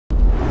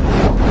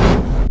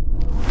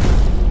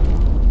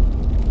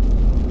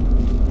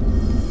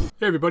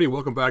Hey everybody,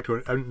 welcome back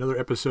to another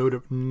episode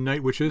of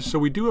Night Witches. So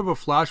we do have a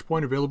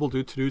flashpoint available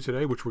to do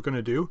today, which we're going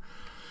to do.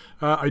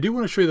 I do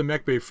want to show you the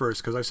mech bay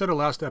first, because I said in the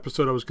last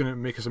episode I was going to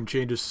make some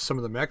changes to some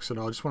of the mechs, and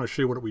I just want to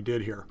show you what we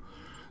did here.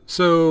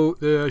 So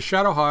the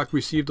Shadowhawk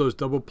received those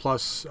double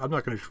plus, I'm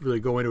not going to really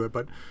go into it,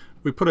 but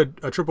we put a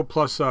triple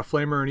plus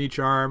flamer in each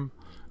arm.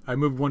 I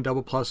moved one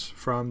double plus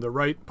from the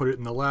right, put it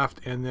in the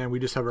left, and then we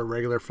just have a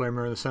regular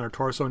flamer in the center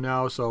torso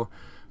now. So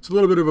it's a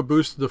little bit of a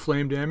boost to the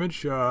flame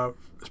damage,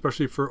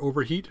 especially for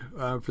overheat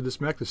for this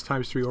mech. This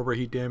 ×3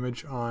 overheat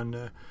damage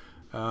on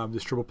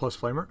this triple plus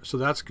flamer, so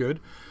that's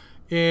good.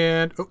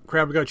 And oh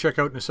crap, we got to check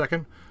out in a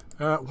second.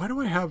 Why do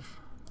I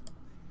have?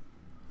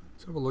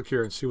 Let's have a look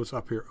here and see what's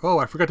up here. Oh,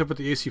 I forgot to put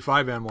the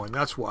AC5 ammo in.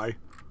 That's why.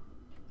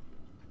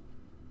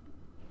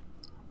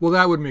 Well,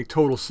 that would make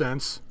total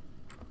sense.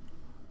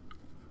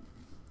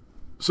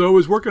 So I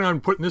was working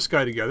on putting this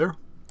guy together,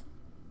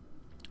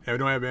 and we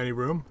don't have any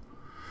room.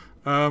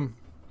 And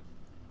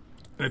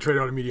I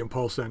traded out a medium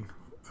pulse in.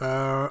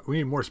 We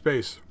need more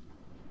space.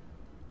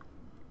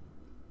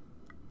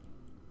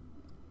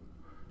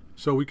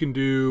 So we can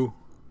do...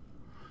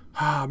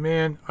 Ah,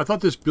 man. I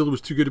thought this build was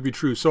too good to be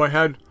true. So I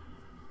had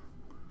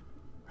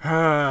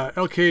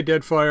LK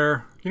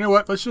Deadfire. You know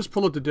what? Let's just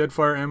pull out the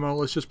Deadfire ammo.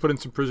 Let's just put in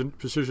some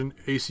precision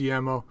AC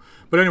ammo.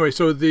 But anyway,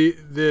 so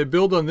the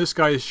build on this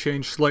guy has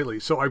changed slightly.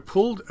 So I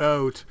pulled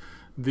out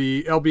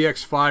the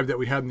LBX5 that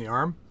we had in the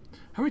arm.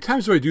 How many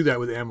times do I do that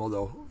with ammo,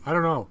 though? I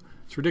don't know.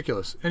 It's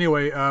ridiculous.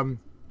 Anyway,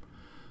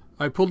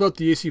 I pulled out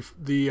the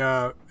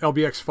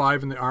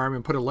LBX5 in the arm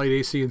and put a light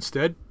AC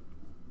instead,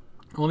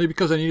 only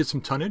because I needed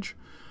some tonnage.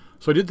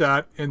 So I did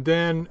that, and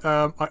then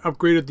I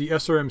upgraded the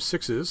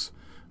SRM6s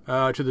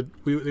to the.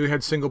 We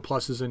had single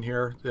pluses in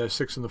here, the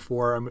 6 and the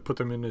 4. I'm gonna put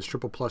them in as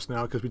triple plus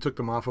now because we took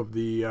them off of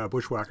the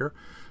Bushwhacker.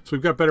 So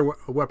we've got better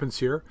weapons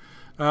here.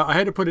 I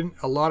had to put in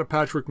a lot of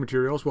patchwork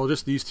materials. Well,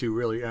 just these two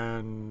really,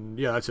 and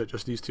yeah, that's it.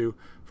 Just these two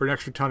for an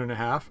extra 1.5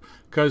 tons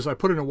because I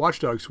put in a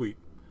Watchdog suite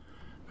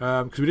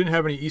because we didn't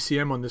have any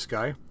ECM on this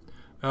guy.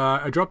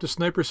 I dropped the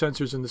sniper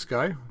sensors in this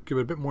guy, give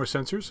it a bit more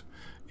sensors,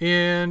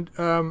 and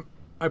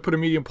I put a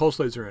medium pulse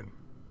laser in.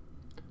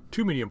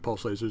 2 medium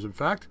pulse lasers, in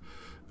fact,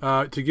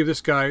 to give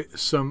this guy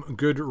some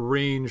good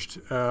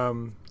ranged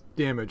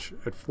damage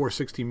at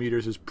 460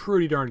 meters is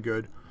pretty darn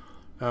good.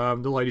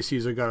 The light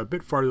ECs I got a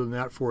bit farther than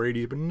that,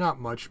 480, but not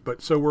much.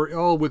 But so we're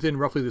all within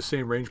roughly the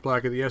same range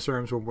bracket. The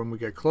SRMs when we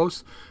get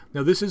close.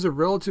 Now this is a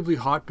relatively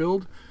hot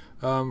build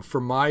for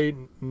my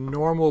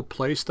normal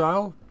play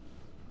style,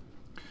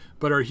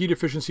 but our heat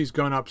efficiency's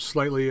gone up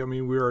slightly. I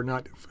mean, we are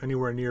not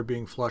anywhere near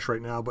being flush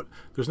right now, but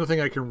there's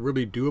nothing I can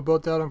really do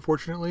about that,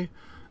 unfortunately.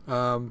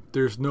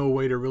 There's no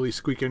way to really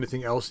squeak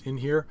anything else in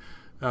here.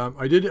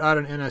 I did add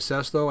an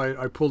NSS though.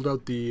 I pulled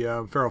out the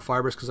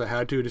ferrofibrous because I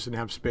had to. I just didn't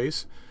have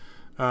space.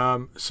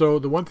 So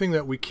the one thing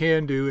that we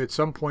can do at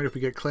some point, if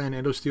we get clan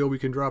endosteel, we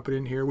can drop it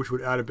in here, which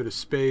would add a bit of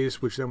space,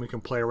 which then we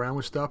can play around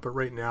with stuff. But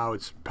right now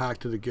it's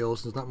packed to the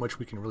gills. There's not much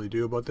we can really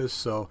do about this.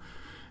 So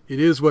it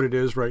is what it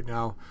is right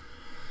now.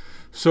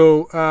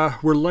 So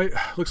we're light.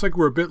 Looks like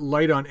we're a bit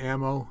light on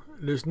ammo.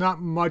 There's not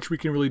much we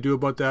can really do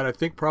about that. I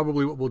think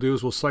probably what we'll do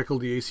is we'll cycle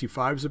the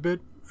AC5s a bit,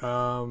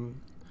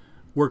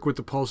 work with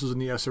the pulses and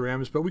the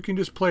SRMs, but we can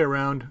just play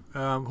around.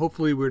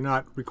 Hopefully we're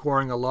not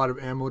requiring a lot of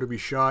ammo to be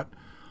shot.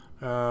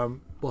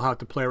 We'll have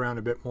to play around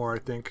a bit more, I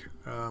think,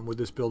 with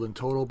this build in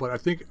total. But I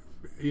think,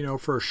 you know,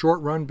 for a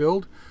short run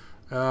build,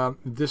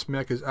 this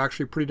mech is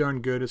actually pretty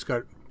darn good. It's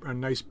got a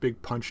nice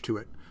big punch to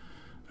it.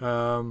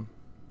 And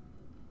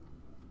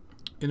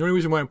the only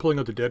reason why I'm pulling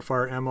out the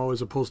Deadfire ammo as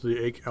opposed to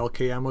the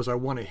LK ammo is I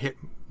want to hit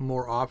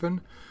more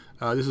often.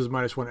 This is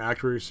 -1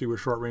 accuracy with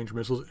short-range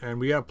missiles, and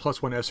we have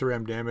 +1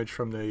 SRM damage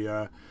from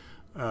the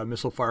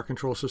missile fire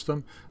control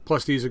system.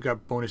 Plus these have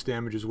got bonus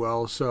damage as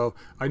well, so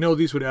I know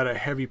these would add a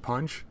heavy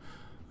punch.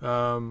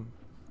 But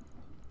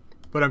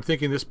I'm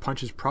thinking this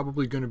punch is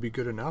probably going to be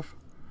good enough.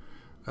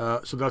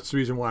 So that's the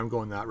reason why I'm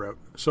going that route.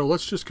 So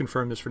let's just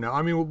confirm this for now.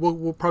 I mean,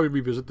 we'll probably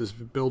revisit this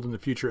build in the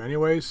future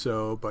anyway,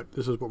 so but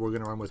this is what we're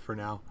going to run with for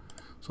now.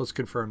 So let's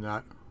confirm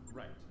that.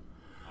 Right.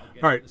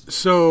 All right.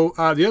 So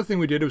the other thing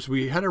we did was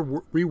we had a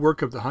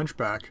rework of the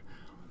Hunchback.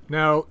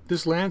 Now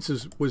this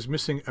Lance was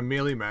missing a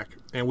melee mech,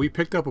 and we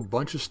picked up a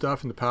bunch of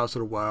stuff in the past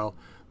little while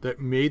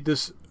that made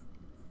this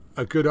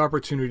a good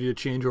opportunity to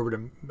change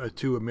over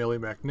to a melee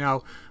mech.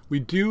 Now we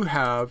do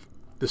have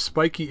the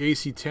spiky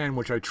AC10,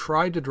 which I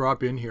tried to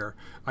drop in here.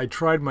 I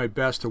tried my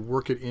best to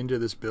work it into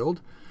this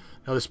build.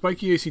 Now the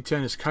spiky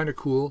AC10 is kind of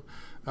cool.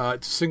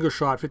 It's a single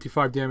shot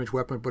 55 damage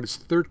weapon, but it's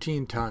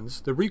 13 tons.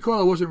 The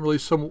recoil I wasn't really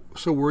so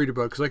worried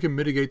about because I can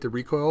mitigate the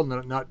recoil,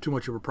 not too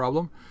much of a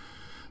problem.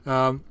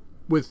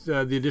 With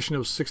the addition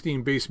of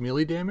 16 base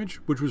melee damage,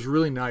 which was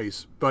really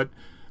nice. But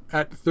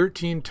at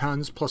 13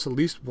 tons plus at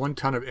least 1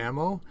 ton of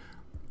ammo,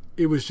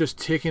 it was just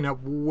taking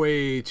up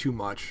way too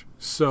much.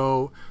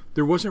 So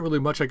there wasn't really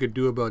much I could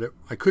do about it.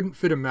 I couldn't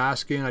fit a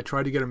mask in. I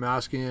tried to get a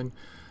mask in.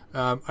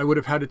 I would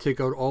have had to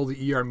take out all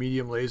the ER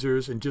medium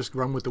lasers and just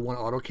run with the 1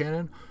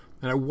 autocannon.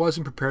 And I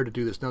wasn't prepared to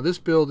do this. Now this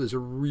build is a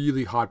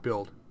really hot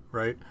build,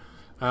 right?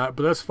 But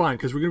that's fine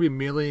because we're going to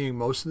be meleeing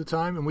most of the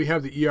time, and we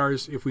have the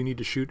ERs if we need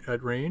to shoot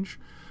at range.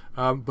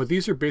 But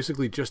these are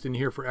basically just in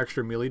here for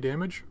extra melee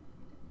damage.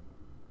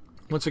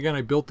 Once again,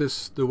 I built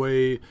this the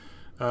way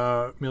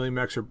melee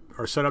mechs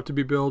are set up to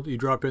be built. You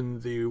drop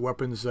in the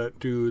weapons that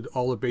do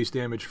all the base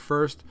damage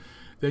first.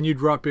 Then you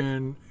drop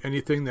in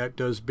anything that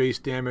does base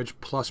damage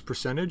plus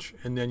percentage,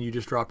 and then you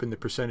just drop in the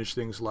percentage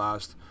things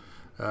last.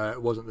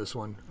 It wasn't this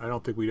one. I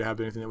don't think we'd have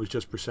anything that was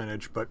just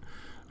percentage, but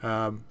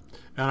and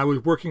I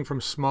was working from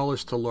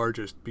smallest to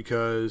largest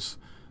because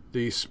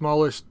the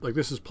smallest, like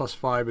this is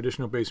 +5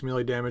 additional base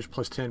melee damage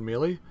plus 10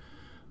 melee,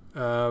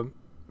 10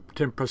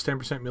 plus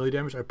 10% melee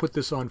damage. I put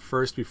this on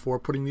first before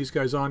putting these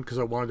guys on because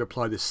I wanted to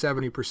apply the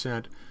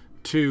 70%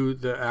 to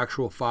the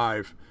actual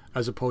 5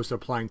 as opposed to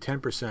applying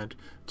 10%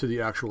 to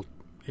the actual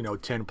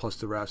 10 plus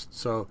the rest.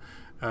 So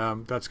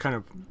that's kind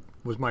of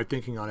was my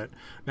thinking on it.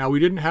 Now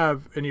we didn't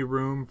have any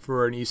room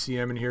for an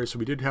ECM in here, so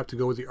we did have to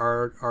go with the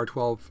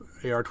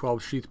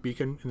AR-12 sheath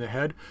beacon in the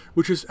head,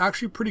 which is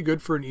actually pretty good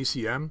for an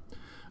ECM.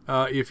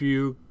 If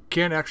you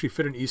can't actually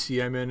fit an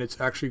ECM in, it's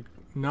actually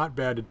not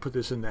bad to put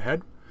this in the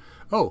head.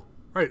 Oh,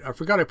 right, I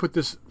forgot I put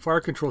this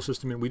fire control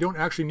system in. We don't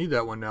actually need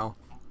that one now.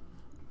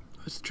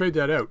 Let's trade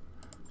that out.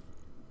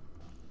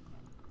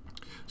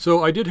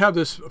 So I did have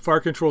this fire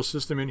control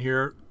system in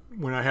here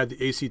when I had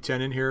the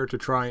AC-10 in here to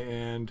try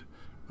and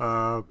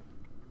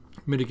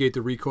mitigate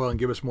the recoil and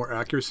give us more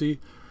accuracy,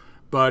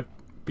 but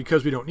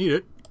because we don't need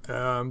it,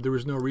 there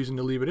was no reason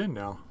to leave it in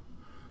now.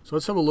 So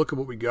let's have a look at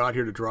what we got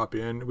here to drop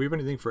in. Do we have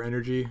anything for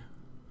energy?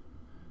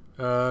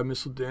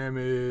 Missile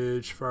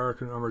damage, fire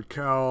armored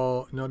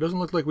cowl. No, it doesn't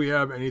look like we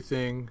have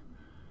anything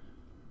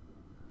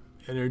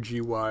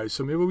energy wise,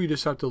 so maybe we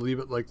just have to leave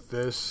it like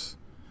this.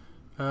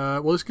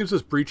 Well, this gives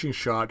us breaching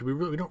shot. We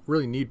don't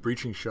really need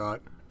breaching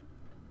shot.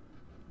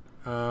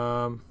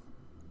 But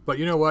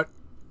you know what?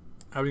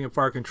 Having a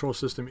fire control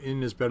system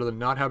in is better than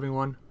not having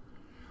one.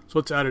 So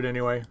let's add it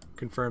anyway.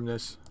 Confirm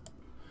this.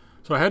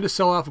 So I had to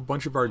sell off a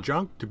bunch of our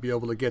junk to be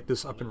able to get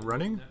this up and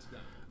running.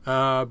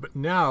 But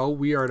now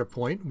we are at a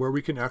point where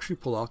we can actually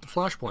pull off the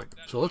flashpoint.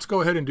 So let's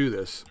go ahead and do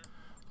this.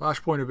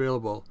 Flashpoint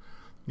available.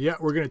 Yeah,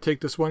 we're going to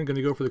take this one. Going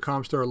to go for the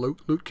Comstar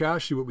loot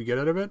cache, see what we get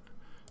out of it.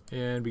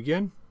 And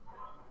begin.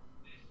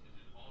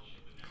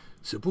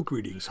 Simple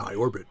greetings, high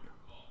orbit.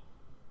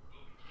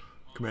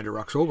 Commander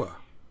Roxova.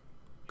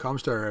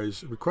 Comstar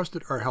has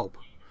requested our help.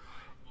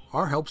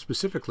 Our help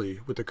specifically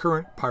with the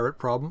current pirate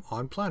problem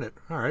on planet.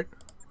 Alright.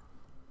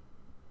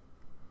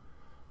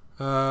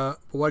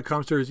 Why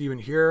Comstar is even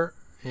here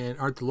and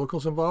aren't the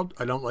locals involved?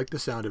 I don't like the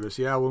sound of this.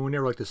 Yeah, well, we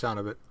never like the sound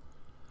of it.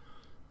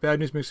 Bad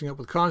news mixing up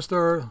with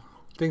Comstar.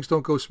 Things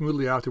don't go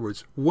smoothly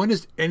afterwards. When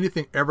has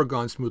anything ever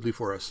gone smoothly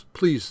for us?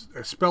 Please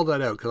spell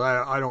that out because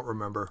I don't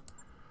remember.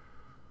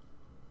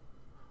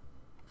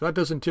 If that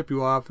doesn't tip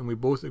you off and we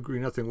both agree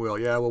nothing will.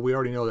 Yeah, well, we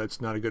already know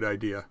that's not a good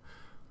idea.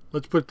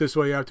 Let's put it this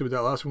way. After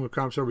that last one with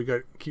Comstar, we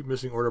got keep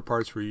missing order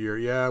parts for a year.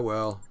 Yeah,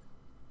 well,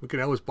 we can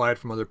always buy it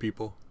from other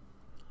people.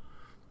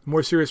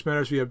 More serious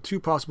matters, we have 2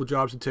 possible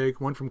jobs to take.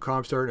 One from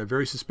Comstar and a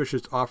very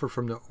suspicious offer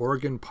from the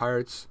Oregon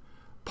pilots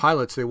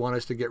they want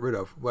us to get rid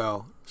of.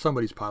 Well,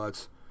 somebody's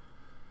pilots.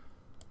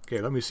 Okay,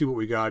 let me see what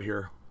we got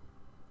here.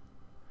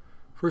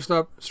 First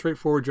up,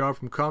 straightforward job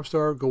from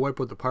Comstar. Go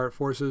wipe out the pirate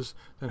forces,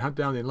 then hunt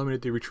down and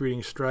eliminate the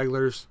retreating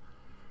stragglers.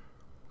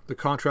 The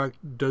contract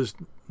does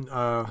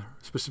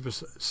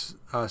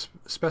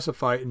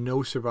specify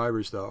no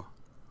survivors, though.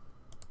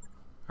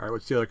 Alright,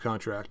 what's the other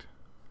contract?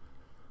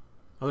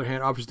 On the other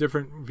hand, offers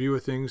different view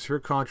of things. Her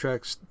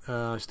contract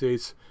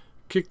states,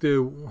 kick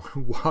the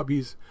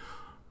wobbies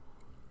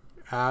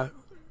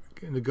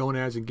in the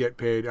gonads and get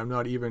paid. I'm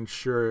not even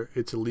sure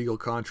it's a legal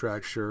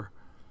contract, sure.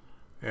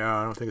 Yeah,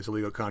 I don't think it's a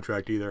legal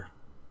contract either.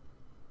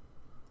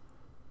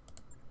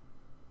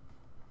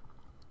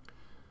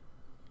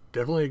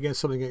 Definitely against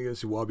something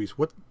against the Wobbies.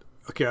 What?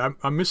 Okay,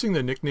 I'm missing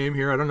the nickname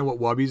here. I don't know what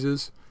Wobbies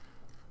is.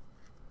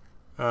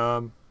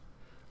 If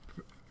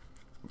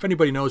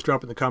anybody knows,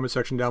 drop it in the comment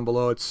section down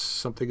below. It's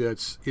something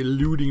that's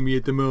eluding me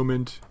at the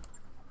moment.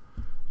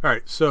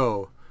 Alright,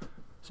 so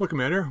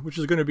Commander, which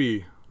is going to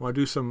be, want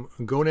to do some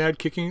gonad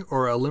kicking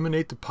or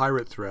eliminate the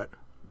pirate threat?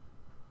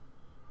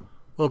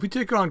 Well, if we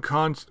take on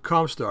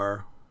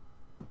Comstar,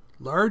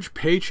 large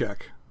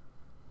paycheck.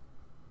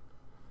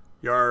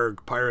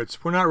 Yarg,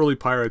 pirates. We're not really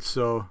pirates,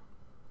 so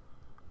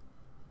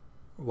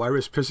why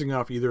risk pissing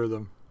off either of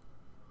them?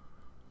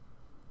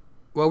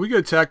 Well, we get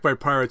attacked by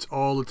pirates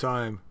all the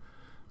time.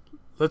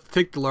 Let's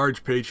take the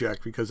large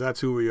paycheck because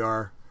that's who we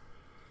are.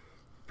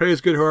 Pay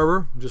is good,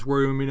 however. I'm just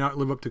worried we may not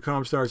live up to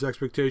Comstar's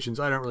expectations.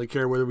 I don't really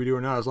care whether we do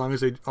or not. As long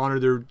as they honor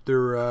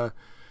their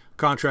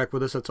contract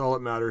with us, that's all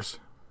that matters.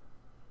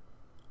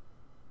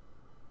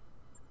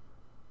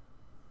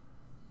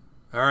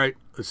 Alright,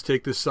 let's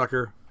take this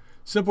sucker.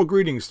 Simple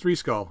greetings, 3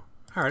 skull.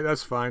 Alright,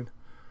 that's fine.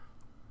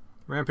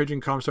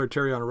 Rampaging Comstar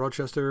Terry on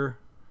Rochester.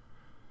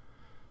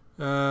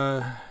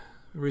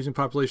 Raising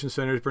population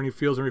centers, burning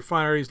fields and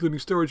refineries, looting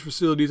storage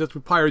facilities. That's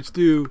what pirates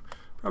do.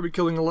 Probably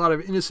killing a lot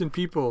of innocent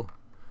people.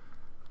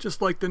 Just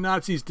like the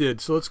Nazis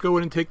did. So let's go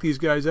in and take these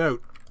guys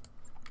out.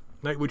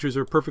 Night Witchers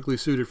are perfectly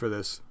suited for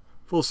this.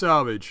 Full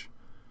salvage.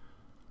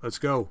 Let's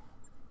go.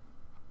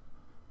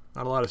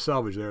 Not a lot of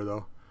salvage there,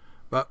 though.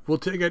 But we'll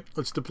take it.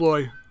 Let's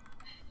deploy.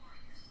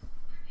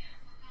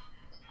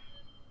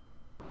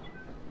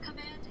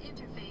 Command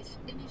interface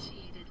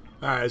initiated.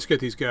 Alright, let's get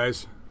these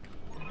guys.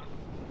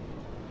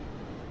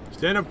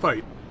 Stand up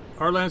fight.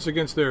 Our lance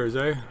against theirs,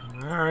 eh?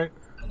 Alright.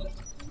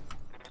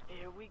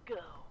 Here we go.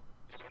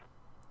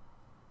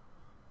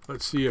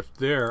 Let's see if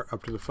they're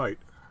up to the fight.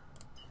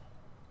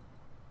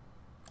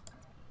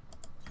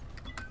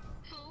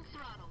 Full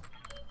throttle.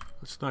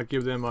 Let's not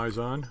give them eyes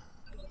on.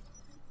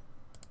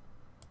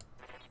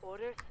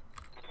 Orders?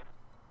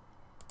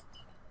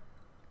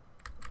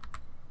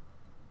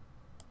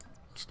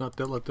 Let's not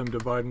let them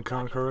divide and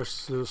conquer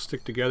us.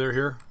 Stick together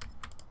here.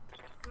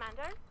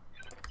 Commander?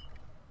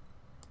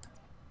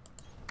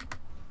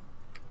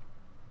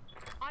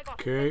 I got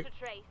Okay. to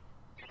trace.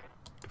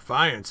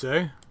 Defiance,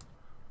 eh?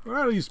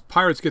 Where do these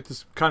pirates get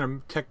this kind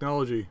of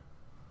technology?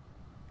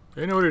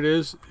 You know what it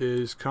is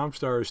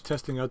Comstar is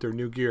testing out their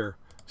new gear,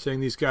 saying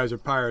these guys are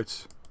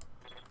pirates.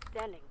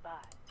 Standing by.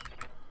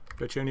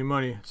 Bet you any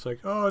money. It's like,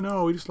 oh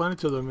no, we just lent it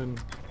to them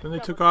and then they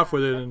took off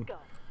with it and... Let's go.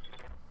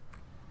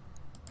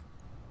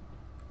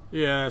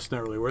 Yeah, it's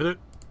not really worth it.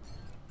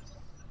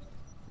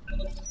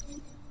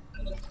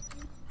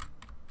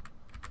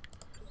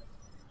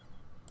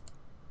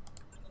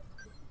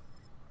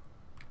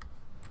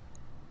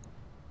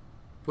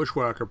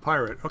 Bushwhacker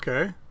pirate,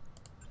 okay.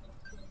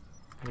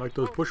 I like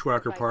those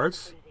bushwhacker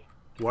parts.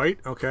 White,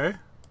 okay.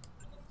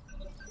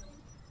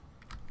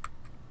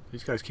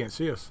 These guys can't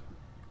see us.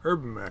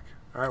 Urban mech.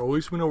 Alright, well at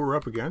least we know what we're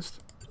up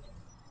against.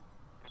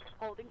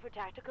 Holding for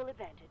tactical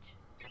advantage.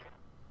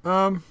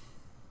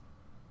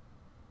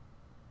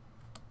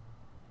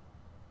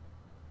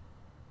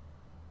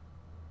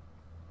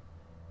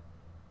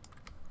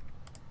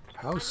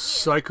 How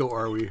psycho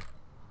are we?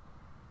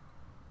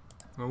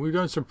 Well, we've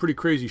done some pretty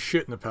crazy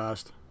shit in the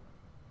past.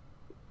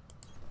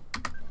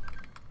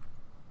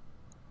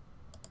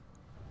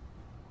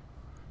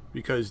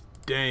 Because,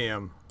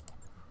 damn,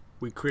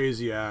 we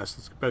crazy ass.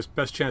 It's the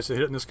best chance to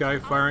hit in this guy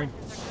firing.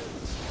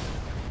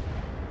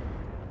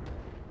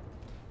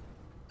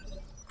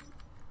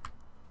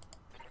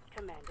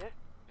 Commander?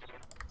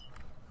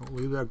 Don't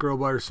leave that girl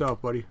by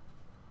herself, buddy.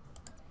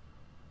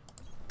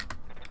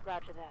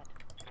 Roger that.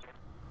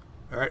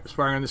 Alright, let's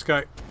fire on this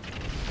guy.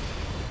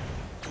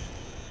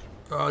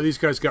 Oh, these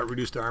guys got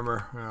reduced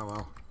armor. Oh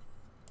well.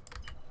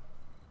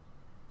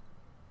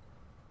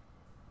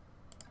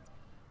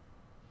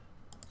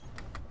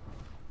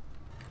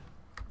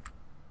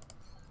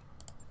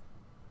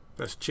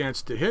 Best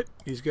chance to hit.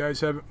 These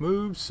guys haven't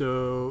moved,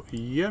 so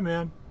yeah,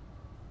 man.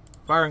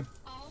 Firing.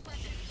 All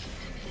weapons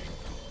committed.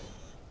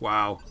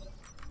 Wow.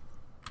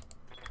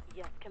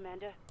 Yes,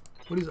 Commander.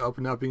 What is up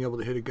and not being able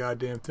to hit a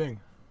goddamn thing?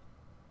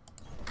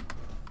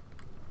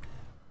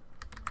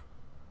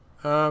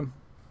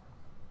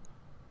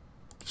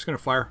 Just gonna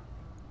fire.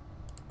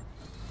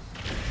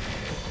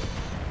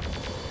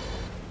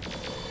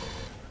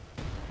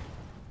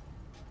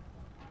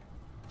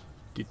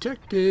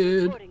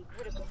 Detected. Reporting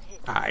critical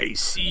hit. I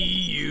see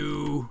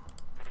you.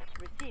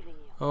 Receiving you.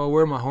 Oh,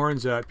 where are my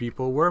horns at,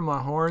 people? Where are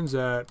my horns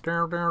at?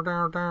 Down, down,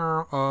 down,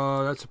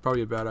 down. That's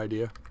probably a bad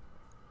idea.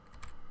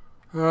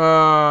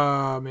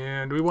 Ah,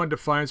 man. Do we want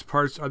Defiance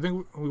parts? I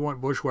think we want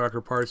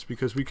Bushwhacker parts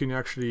because we can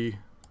actually...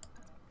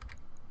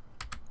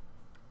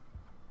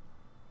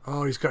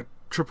 Oh, he's got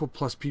triple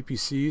plus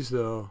PPCs,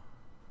 though.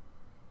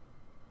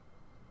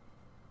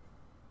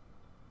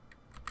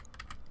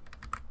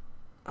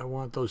 I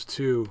want those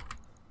too.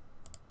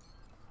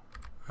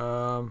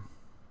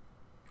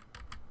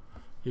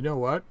 You know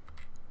what?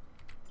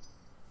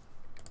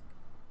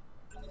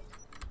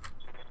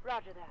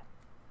 Roger that.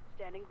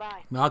 Standing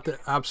by. Not the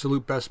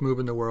absolute best move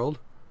in the world.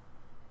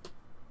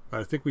 But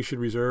I think we should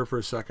reserve for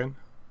a second.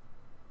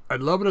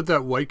 I'd love it if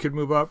that white could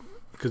move up,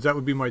 because that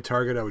would be my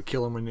target. I would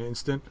kill him in an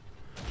instant.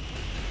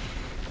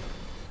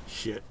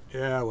 Shit.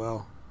 Yeah,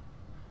 well.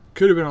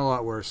 Could have been a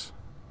lot worse.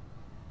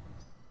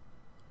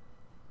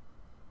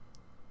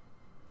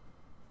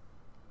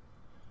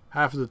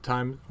 Half of the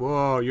time...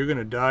 Whoa, you're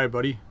gonna die,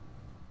 buddy.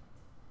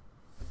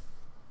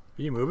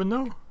 Are you moving,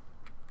 though?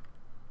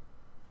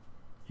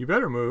 You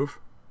better move.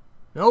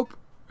 Nope.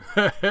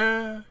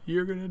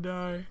 You're gonna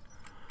die.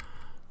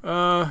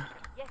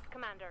 Yes,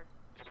 Commander.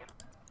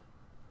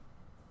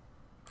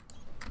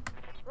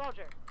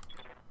 Roger.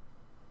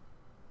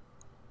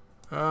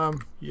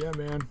 Yeah,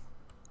 man.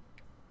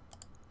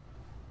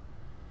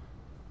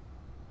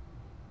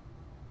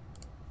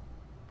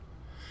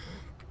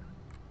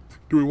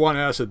 Do we want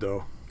acid,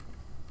 though?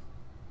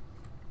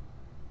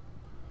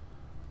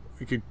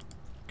 We could,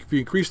 if we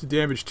increase the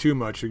damage too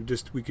much,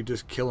 we could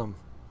just kill him.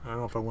 I don't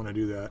know if I want to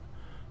do that.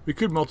 We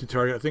could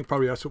multi-target. I think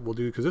probably that's what we'll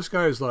do, because this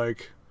guy is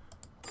like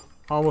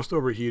almost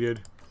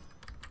overheated.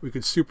 We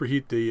could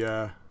superheat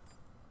the.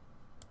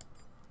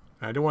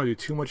 I don't want to do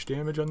too much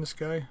damage on this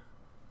guy,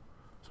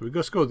 so we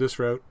just go this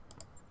route.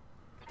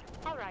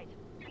 All right.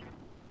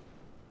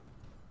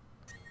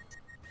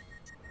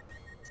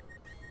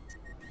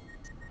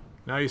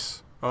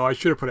 Nice. Oh, I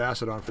should have put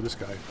acid on for this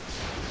guy.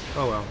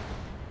 Oh well.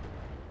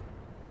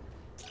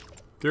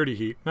 30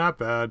 heat. Not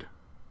bad.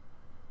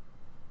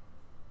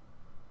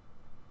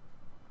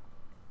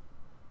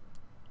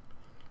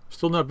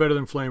 Still not better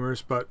than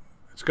flamers, but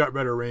it's got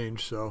better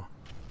range, so.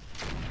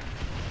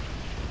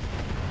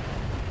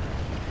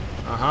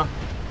 Uh-huh.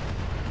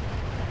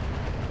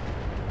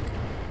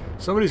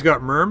 Somebody's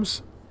got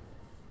merms.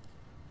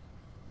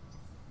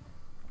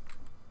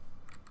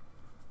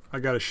 I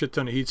got a shit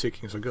ton of heat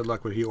seeking, so good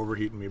luck with heat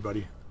overheating me,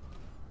 buddy.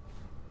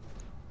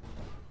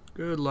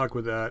 Good luck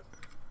with that.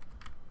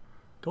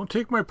 Don't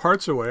take my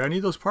parts away. I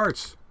need those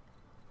parts.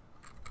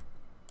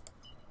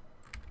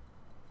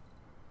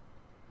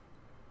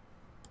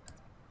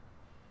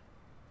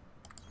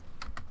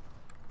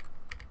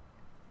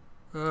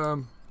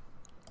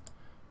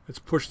 Let's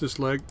push this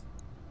leg.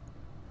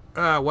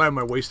 Why am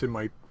I wasting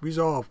my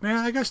resolve? Man,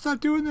 I gotta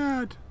stop doing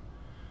that.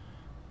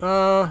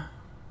 I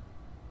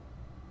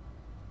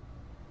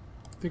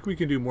think we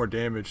can do more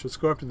damage. Let's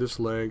go after this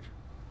leg.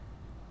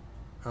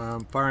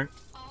 Firing.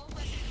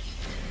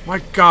 My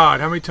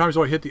God, how many times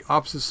do I hit the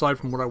opposite side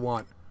from what I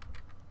want?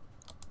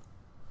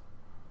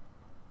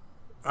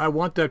 I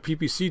want that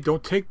PPC.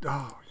 Don't take...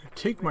 Oh,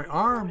 take my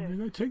arm. You're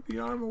gonna take the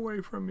arm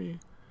away from me.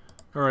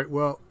 Alright,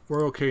 well,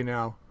 we're okay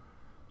now.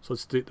 So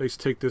let's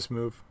take this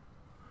move.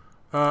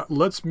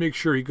 Let's make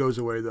sure he goes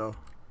away, though.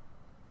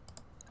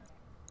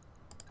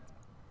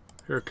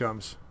 Here it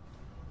comes.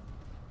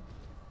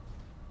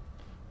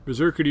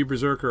 Berserkity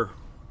Berserker.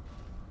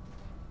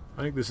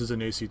 I think this is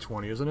an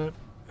AC-20, isn't it?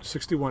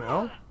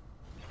 61L?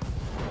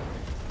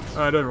 It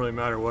doesn't really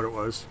matter what it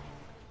was.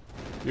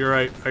 You're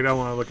right. I don't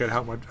want to look at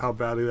how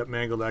badly that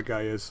mangled that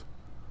guy is.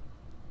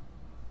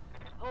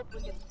 Hope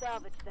we can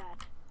salvage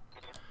that.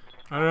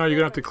 I don't know. You're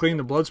gonna have to clean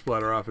the blood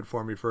splatter off it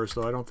for me first,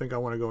 though. I don't think I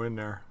want to go in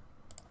there.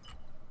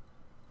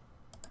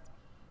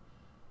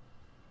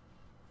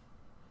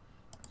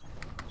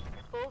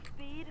 Full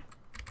speed,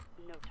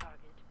 no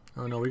target.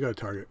 Oh no, we got a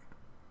target.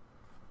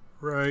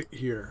 Right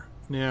here.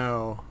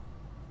 Now,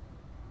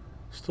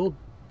 still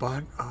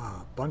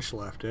bunch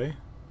left, eh?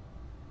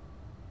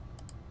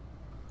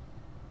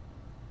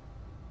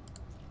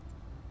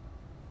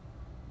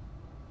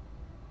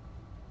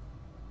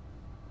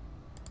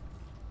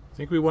 I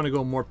think we want to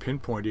go more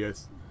pinpointy.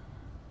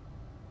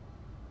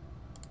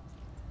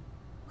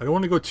 I don't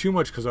want to go too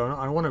much because I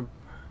don't want to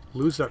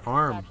lose that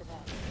arm.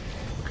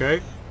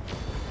 Okay.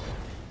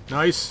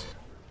 Nice.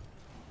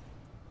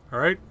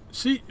 Alright.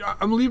 See,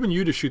 I'm leaving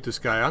you to shoot this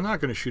guy. I'm not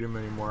going to shoot him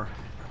anymore.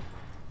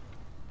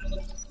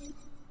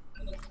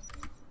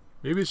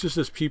 Maybe it's just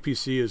this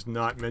PPC is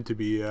not meant to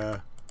be,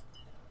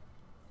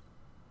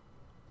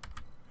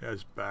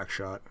 as back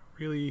shot.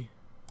 Really?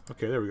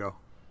 Okay, there we go.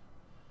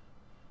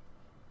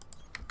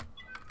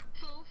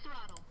 Full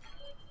throttle.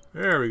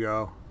 There we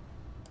go.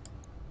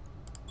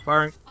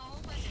 Firing. All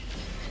weapons.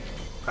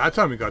 That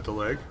time we got the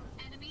leg.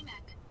 Enemy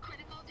mech.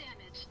 Critical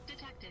damage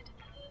detected.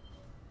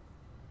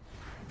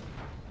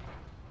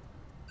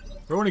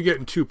 We're only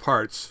getting 2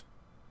 parts.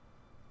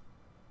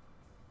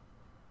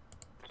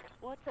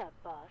 What's up,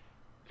 boss?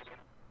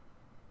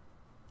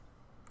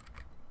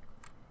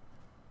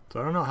 So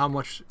I don't know how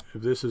much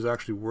of this is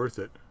actually worth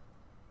it.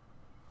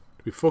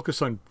 Do we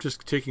focus on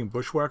just taking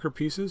bushwhacker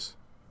pieces?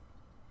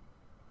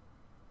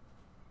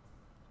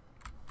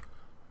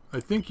 I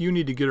think you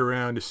need to get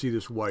around to see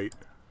this white.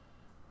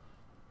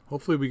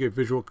 Hopefully we get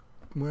visual...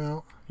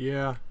 Well,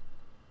 yeah.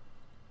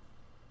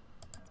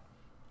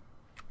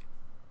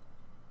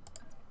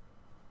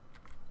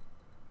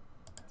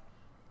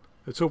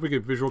 Let's hope we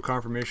get visual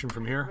confirmation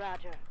from here.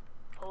 Roger.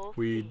 Full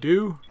We speed.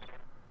 do.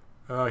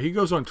 He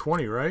goes on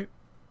 20, right?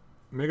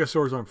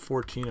 Megasaur's on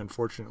 14,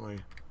 unfortunately.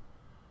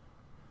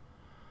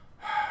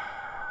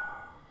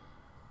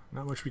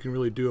 Not much we can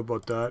really do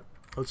about that.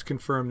 Let's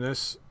confirm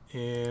this,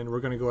 and we're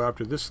going to go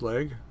after this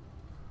leg.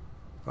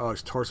 Oh,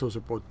 his torsos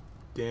are both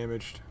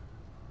damaged.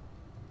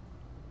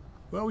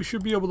 Well, we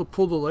should be able to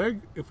pull the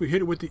leg if we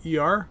hit it with the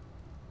ER.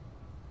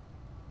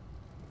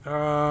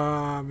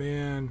 Ah,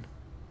 man.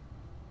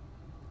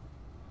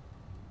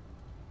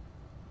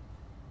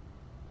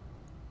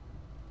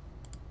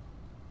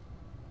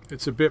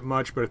 It's a bit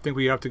much, but I think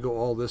we have to go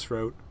all this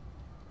route.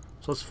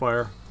 So let's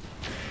fire.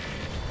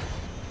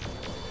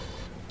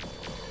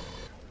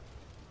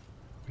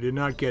 We did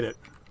not get it.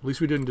 At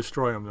least we didn't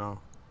destroy him, though.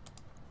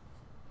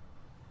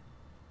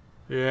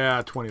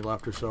 Yeah, 20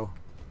 left or so.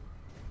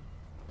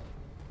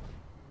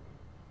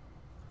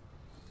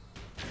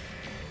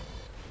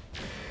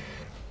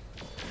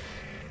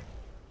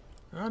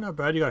 Oh, not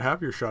bad. You got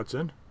half your shots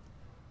in.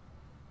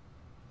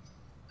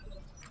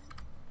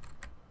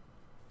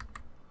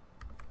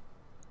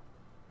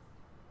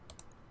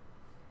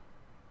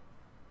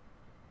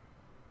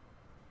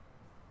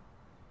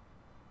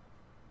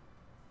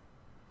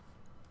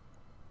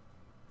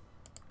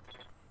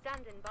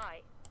 Standing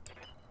by.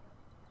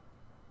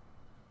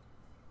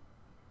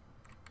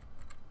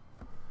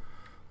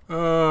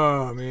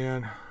 Oh,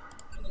 man.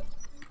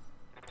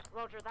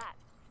 Roger that.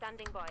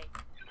 Standing by.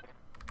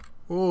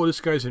 Oh, this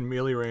guy's in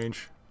melee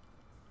range.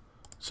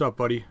 What's up,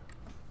 buddy?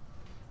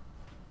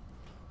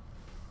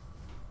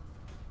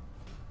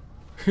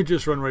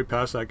 Just run right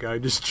past that guy.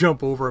 Just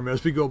jump over him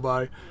as we go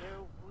by. Here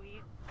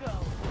we go.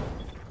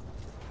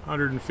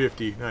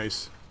 150.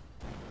 Nice.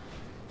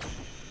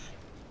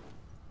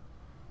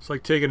 It's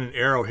like taking an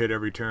arrow hit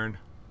every turn.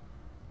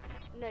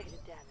 Negative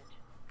damage.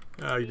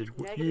 Oh, you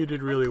Negative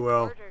did really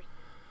well.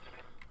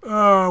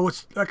 orders.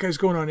 What's that guy's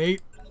going on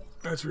 8?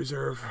 That's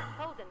reserve.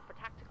 Holden for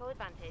tactical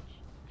advantage.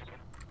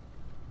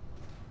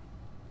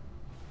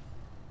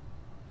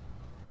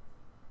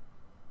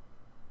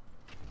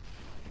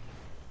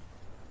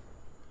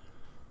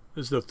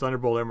 This is the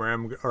Thunderbolt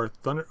MRM or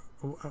Thunder.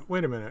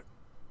 Wait a minute.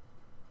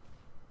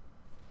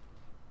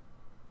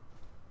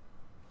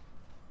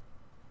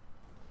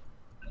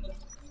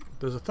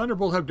 Does a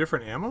Thunderbolt have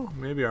different ammo?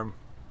 Maybe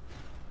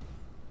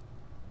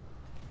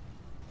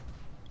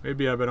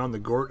I've been on the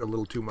Gort a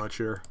little too much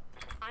here.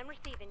 I'm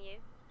receiving you.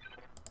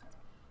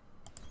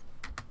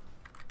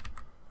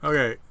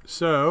 Okay,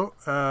 so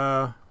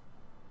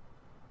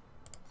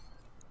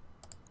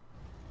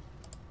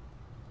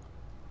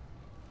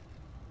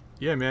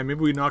yeah, man, maybe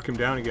we knock him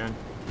down again.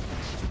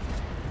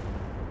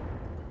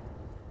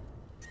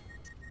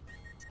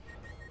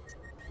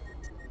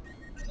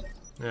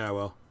 Yeah,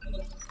 well.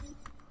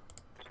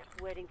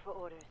 Waiting for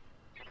orders.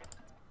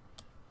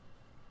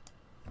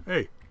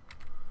 Hey.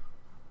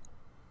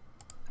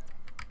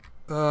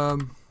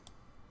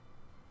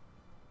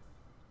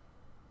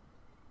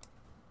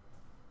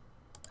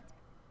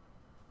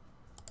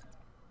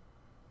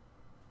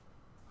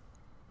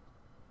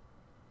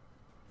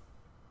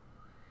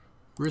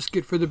 Risk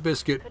it for the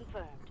biscuit.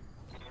 Confirmed.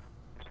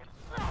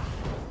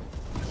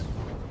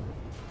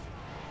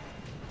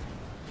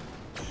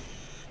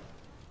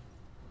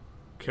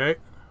 Okay.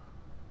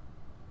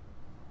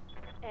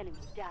 Enemy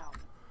down.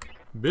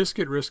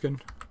 Biscuit risking.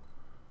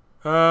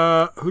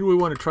 Who do we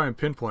want to try and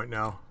pinpoint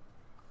now?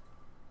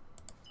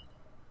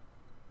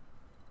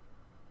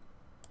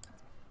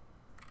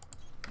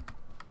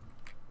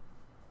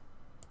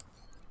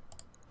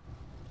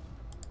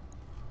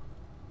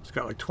 It's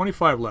got like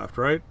 25 left,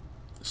 right?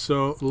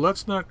 So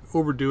let's not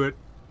overdo it.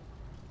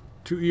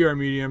 2 ER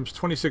mediums,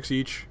 26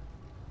 each.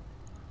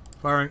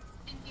 Firing.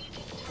 Engaging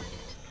target.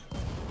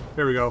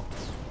 There we go.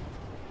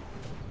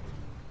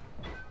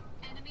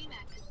 Enemy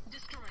mech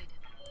destroyed.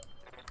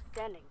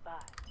 Standing by.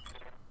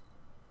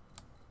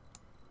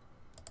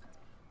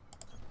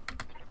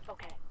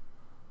 Okay.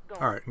 Go.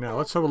 Alright, now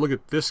let's have a look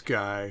at this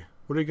guy.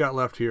 What do we got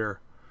left here?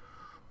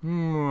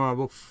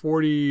 About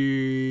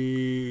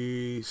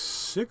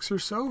 46 or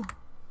so?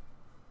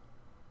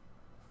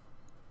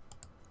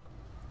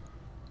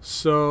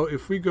 So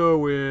if we go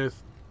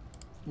with,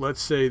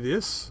 let's say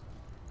this,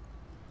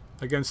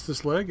 against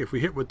this leg, if we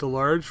hit with the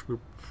large, we're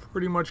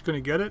pretty much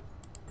going to get it.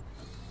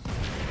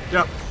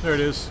 Yep, there it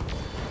is.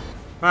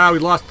 Ah, we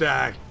lost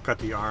that. Got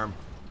the arm.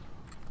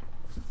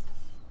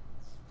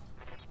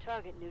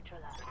 Target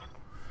neutralized.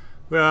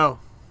 Well,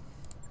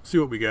 see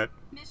what we get.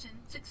 Mission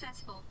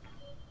successful.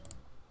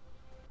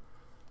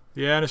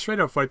 Yeah, in a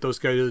straight-up fight, those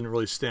guys didn't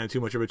really stand too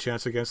much of a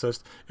chance against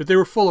us. If they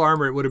were full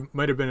armor, it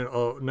might have been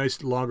a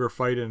nice, longer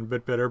fight and a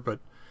bit better,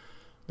 but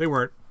they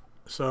weren't.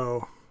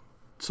 So,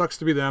 sucks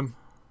to be them.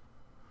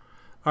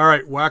 All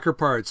right, whacker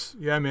parts.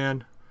 Yeah,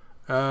 man.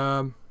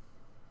 I'm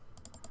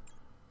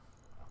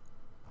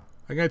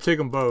gonna take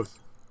them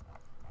both.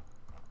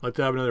 Like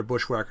to have another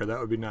bushwhacker.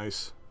 That would be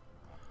nice.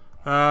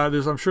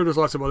 I'm sure there's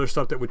lots of other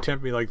stuff that would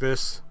tempt me like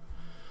this,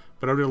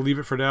 but I'm gonna leave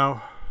it for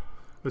now.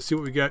 Let's see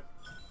what we get.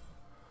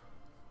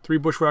 3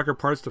 bushwhacker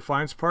parts,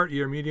 defiance part,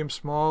 ER medium,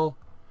 small.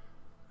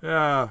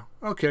 Yeah,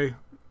 okay.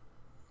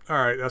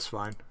 Alright, that's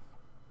fine.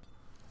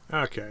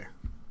 Okay.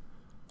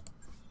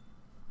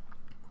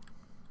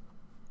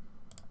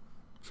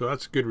 So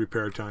that's good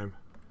repair time.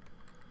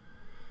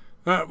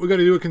 We got to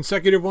do a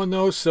consecutive one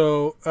though,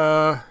 so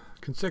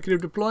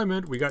consecutive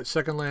deployment. We got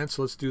second lance,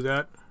 so let's do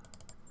that.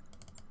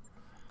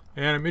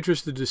 And I'm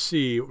interested to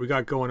see what we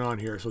got going on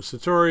here. So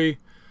Satori,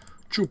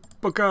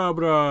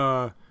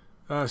 Chupacabra,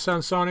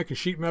 Sound Sonic, and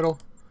Sheet Metal.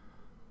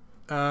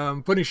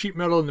 Putting sheet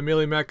metal in the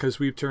melee mech because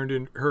we've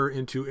turned her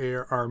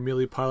into our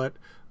melee pilot.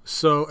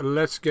 So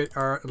let's get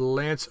our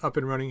lance up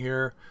and running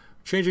here.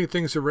 Changing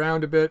things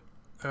around a bit.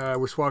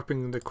 We're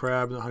swapping the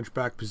crab and the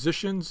hunchback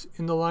positions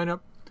in the lineup.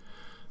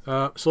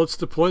 So let's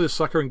deploy this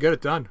sucker and get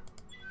it done.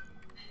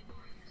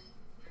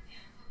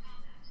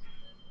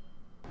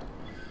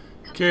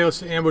 Okay,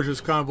 let's ambush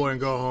this convoy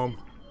and go home.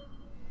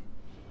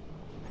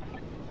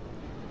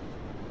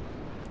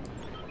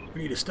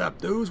 We need to stop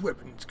those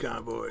weapons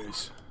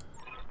convoys.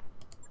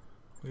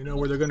 We know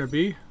where they're going to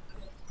be.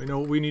 We know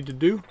what we need to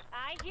do.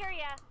 I hear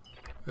ya.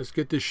 Let's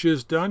get this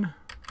shiz done.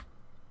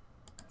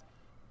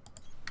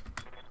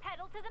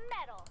 Pedal to the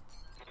metal.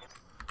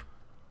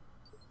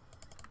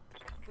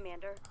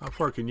 Commander. How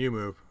far can you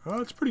move? Oh,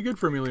 it's pretty good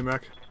for a melee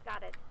mech.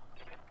 Got it.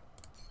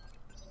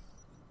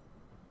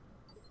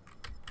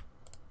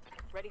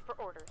 Ready for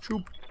orders.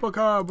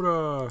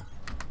 Chupacabra!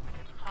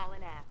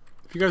 Hauling ass.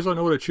 If you guys don't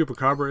know what a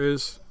chupacabra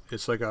is,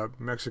 it's like a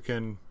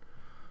Mexican,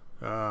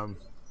 what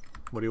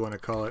do you want to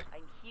call it?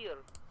 I'm here.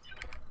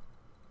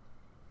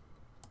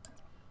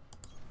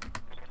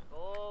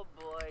 Oh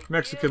boy.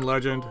 Mexican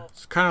legend.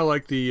 It's kind of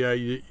like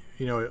the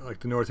you know, like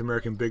the North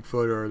American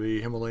Bigfoot or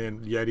the Himalayan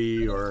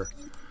Yeti or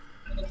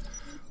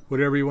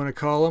whatever you want to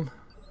call them.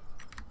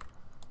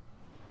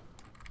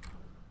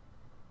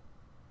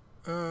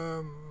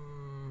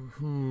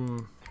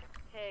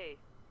 Hey.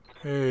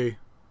 Hey.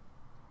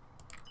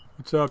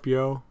 What's up,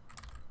 yo?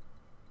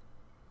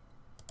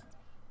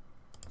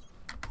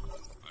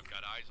 I've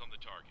got eyes on the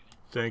target.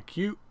 Thank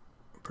you.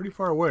 Pretty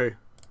far away.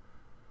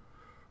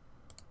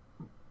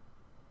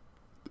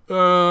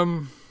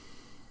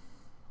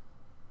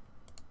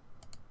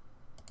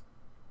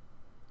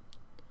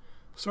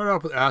 Start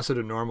off with acid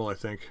and normal, I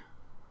think.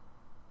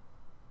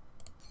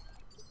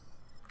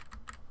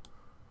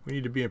 We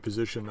need to be in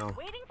position though.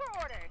 Waiting for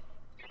orders.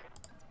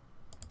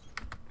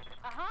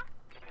 Uh-huh.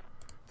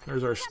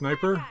 There's our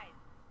sniper.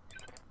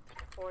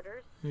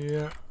 Orders.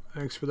 Yeah,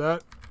 thanks for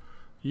that.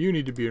 You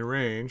need to be in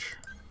range.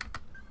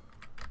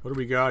 What do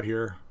we got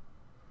here?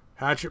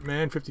 Hatchet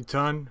Man, 50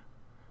 ton.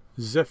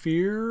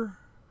 Zephyr.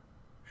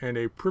 And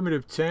a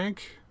primitive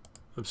tank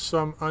of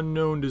some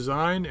unknown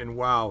design. And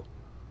wow.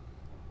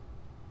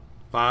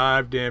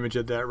 5 damage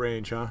at that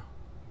range, huh?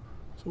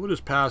 So we'll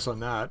just pass on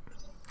that.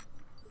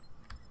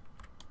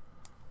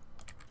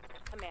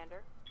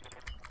 Commander.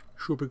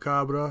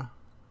 Chupacabra.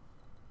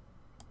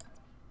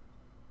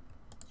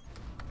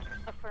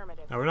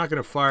 Affirmative. Now we're not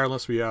going to fire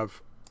unless we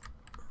have...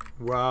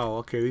 Wow,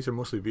 okay, these are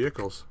mostly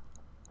vehicles.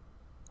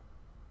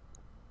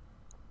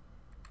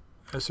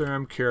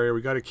 SRM carrier,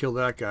 we got to kill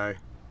that guy.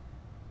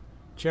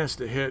 Chance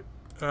to hit.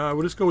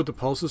 We'll just go with the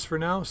pulses for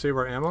now, save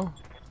our ammo.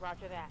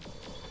 Roger that.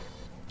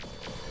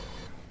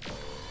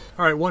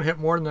 Alright, 1 hit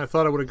more than I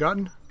thought I would have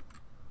gotten.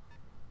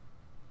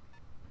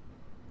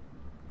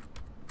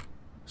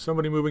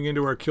 Somebody moving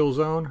into our kill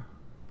zone.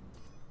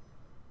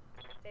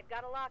 They've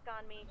got a lock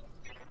on me.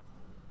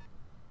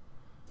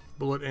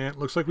 Bullet ant.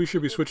 Looks like we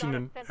should be switching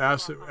to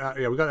acid.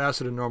 Yeah, we got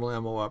acid and normal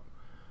ammo up.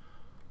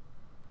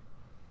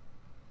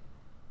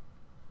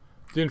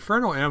 The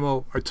Inferno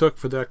ammo I took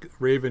for that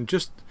Raven,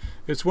 just,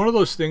 it's one of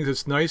those things,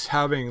 it's nice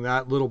having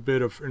that little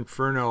bit of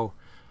Inferno,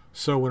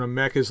 so when a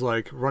mech is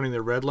like running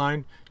the red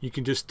line, you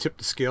can just tip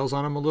the scales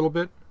on him a little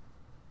bit.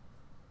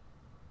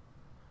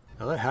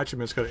 Now that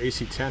Hatchetman's got an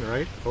AC-10,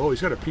 right? Oh,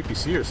 he's got a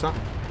PPC or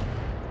something.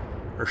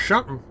 Or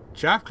something.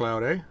 Chaff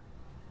Cloud, eh?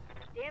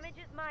 Damage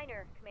is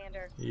minor,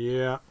 Commander.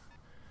 Yeah.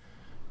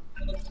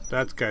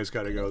 That guy's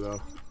got to go,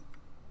 though.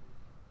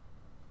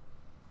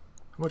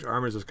 How much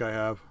armor does this guy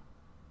have?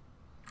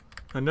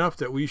 Enough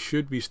that we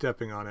should be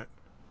stepping on it.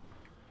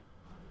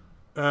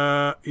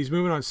 He's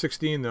moving on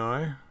 16, though,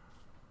 eh?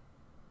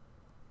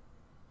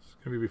 It's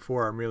going to be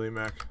before our melee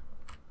mech.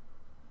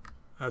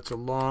 That's a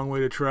long way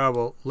to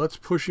travel. Let's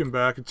push him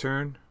back a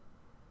turn.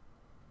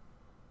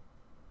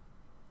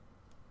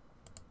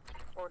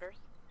 Orders.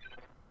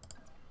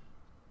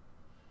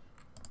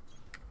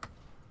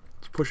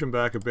 Let's push him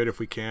back a bit if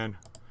we can.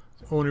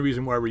 The only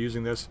reason why we're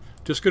using this.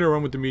 Just going to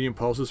run with the medium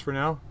pulses for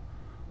now.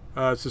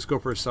 Let's just go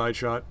for a side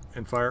shot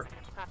and fire.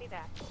 Copy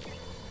that.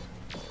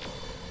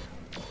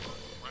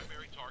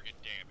 Primary target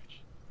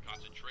damage.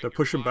 Concentrate Did I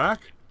push him your fire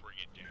back? and bring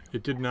it down.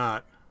 It did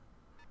not.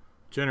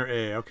 Jenner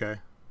A, okay.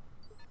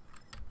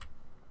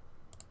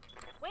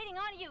 Waiting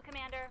on you,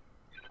 Commander.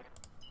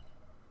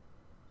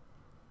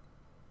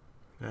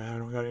 I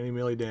don't got any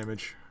melee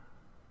damage.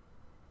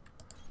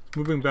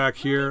 Moving back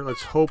here.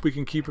 Let's hope we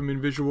can keep him in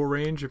visual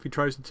range if he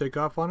tries to take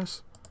off on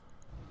us.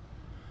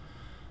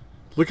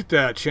 Look at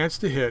that. Chance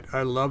to hit.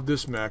 I love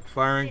this mech.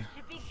 Firing. This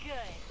should be good.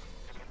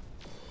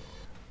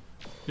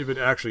 If it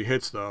actually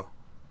hits, though.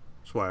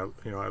 That's why,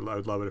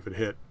 I'd love it if it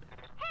hit.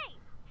 Hey!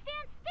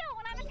 Stand still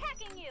when I'm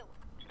attacking you!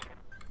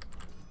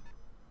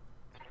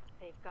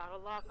 They've got a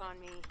lock on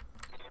me.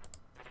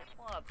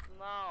 What?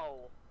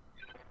 No.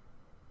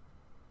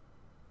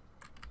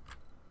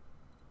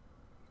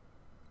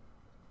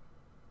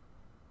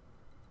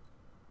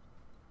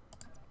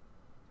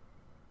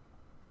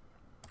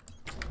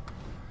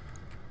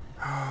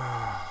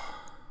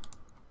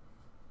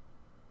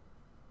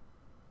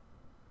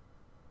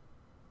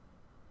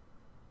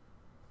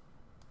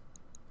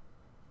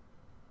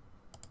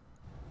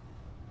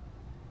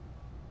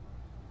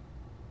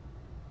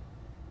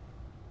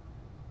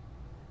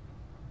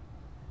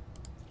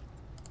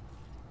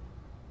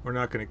 We're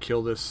not going to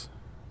kill this.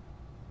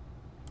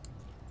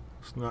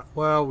 It's not.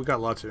 Well, we got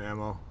lots of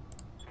ammo.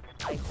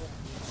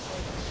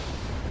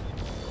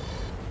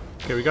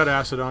 Okay, we got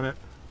acid on it.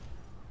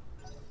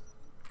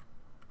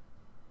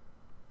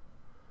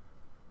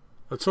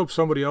 Let's hope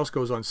somebody else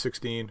goes on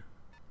 16.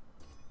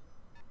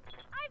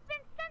 I've been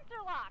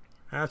sensor locked!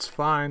 That's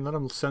fine. Let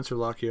them sensor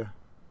lock you.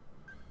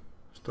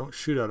 Just don't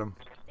shoot at them.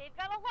 They've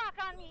got a lock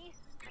on me!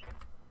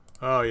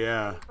 Oh,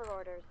 yeah. Ready for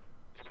orders.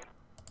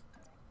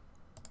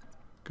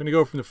 Gonna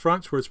go from the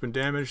front where it's been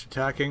damaged,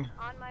 attacking.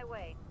 On my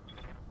way.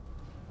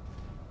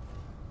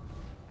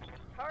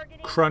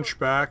 Targeting Crunch for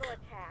back.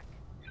 physical attack.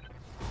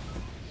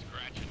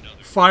 Scratch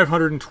another.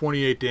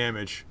 528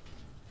 damage.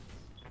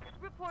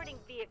 Reporting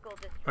vehicle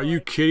destroyed. Are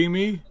you kidding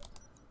me?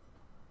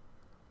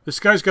 This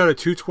guy's got a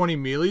 220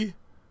 melee?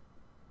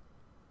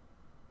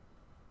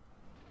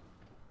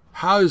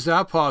 How is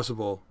that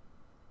possible?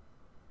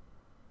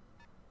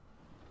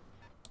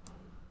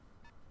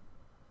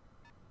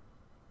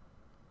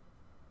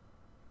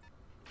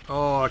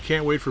 Oh, I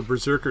can't wait for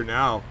Berserker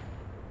now.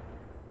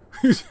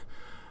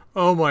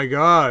 Oh my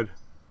god.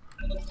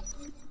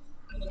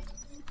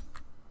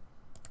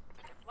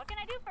 What can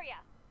I do for you?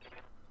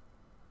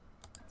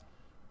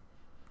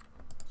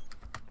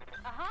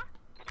 Uh-huh.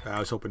 I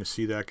was hoping to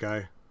see that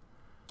guy.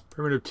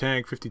 Primitive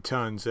tank, 50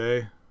 tons,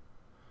 eh? I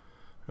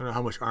don't know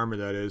how much armor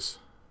that is.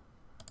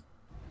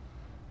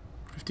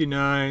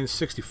 59,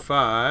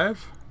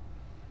 65.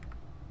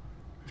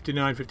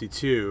 59,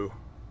 52.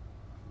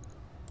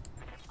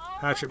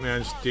 Hatchet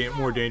Man's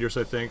more dangerous,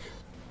 I think.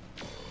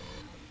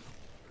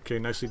 Okay,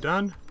 nicely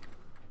done.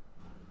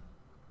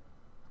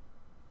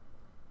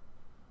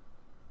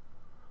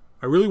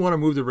 I really want to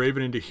move the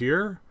Raven into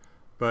here,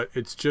 but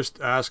it's just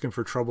asking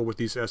for trouble with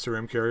these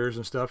SRM carriers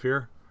and stuff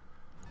here.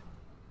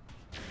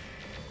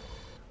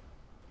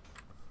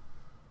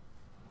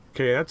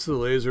 Okay, that's the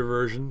laser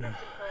version.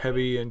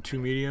 Heavy and 2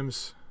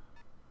 mediums.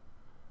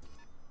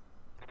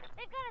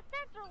 They've got a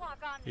sensor lock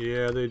on me.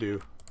 Yeah, they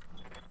do.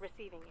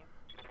 Receiving you.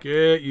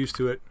 Get used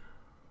to it.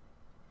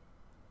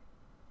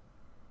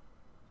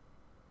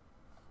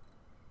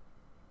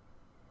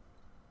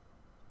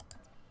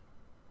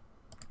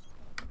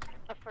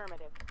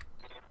 Affirmative.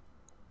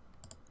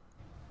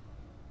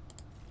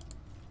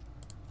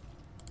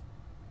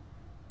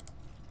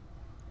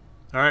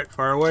 Alright,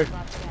 fire away. Roger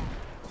that.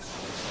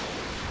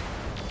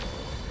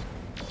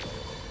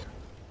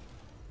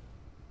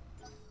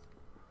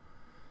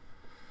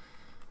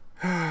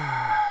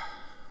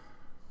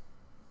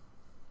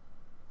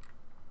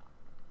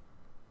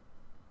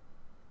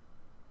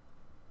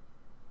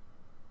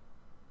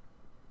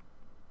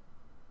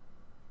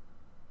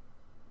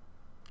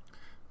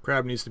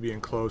 Crab needs to be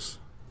in close.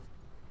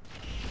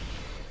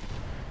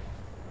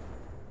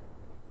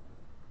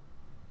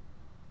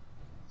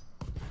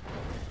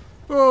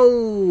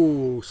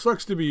 Oh,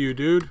 sucks to be you,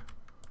 dude.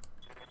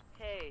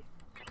 Hey.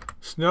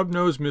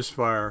 Snub-nosed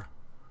misfire.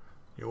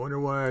 You wonder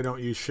why I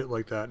don't use shit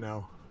like that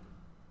now.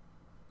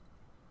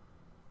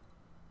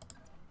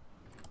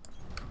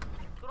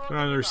 Been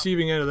on the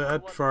receiving end of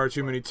that far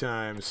too many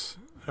times.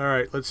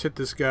 Alright, let's hit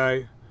this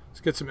guy.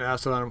 Let's get some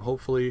acid on him,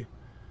 hopefully.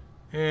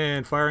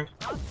 And firing.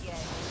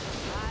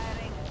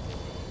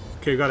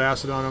 Okay, got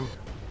acid on him.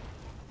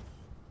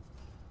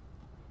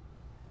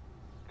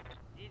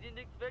 Didn't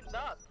expect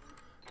that.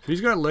 So he's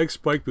got leg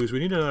spike boots. We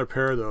need another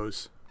pair of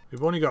those.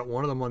 We've only got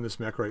one of them on this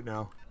mech right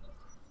now.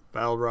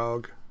 Battle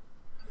Rogue.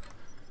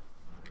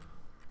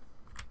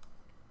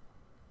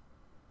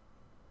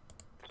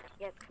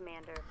 Yes,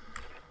 Commander.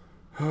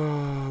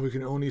 Oh, we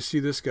can only see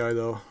this guy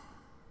though.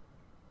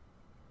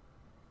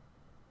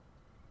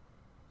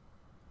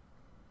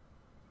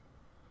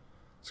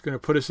 It's going to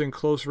put us in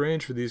close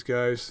range for these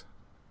guys.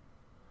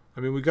 I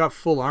mean, we got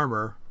full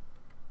armor.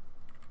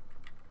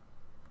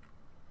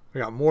 We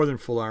got more than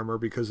full armor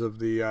because of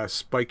the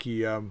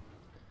spiky armor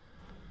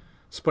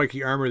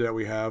that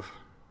we have.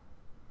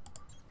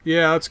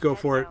 Yeah, let's go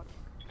for it.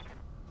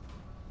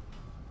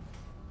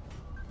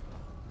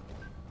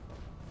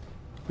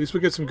 At least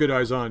we get some good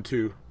eyes on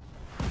too.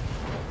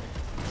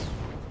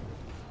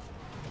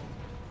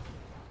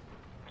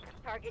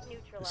 Target This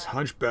neutralized.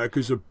 hunchback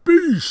is a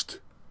beast.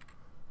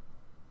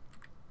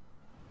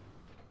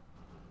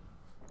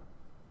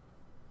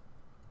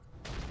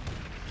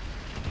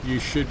 You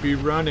should be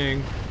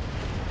running.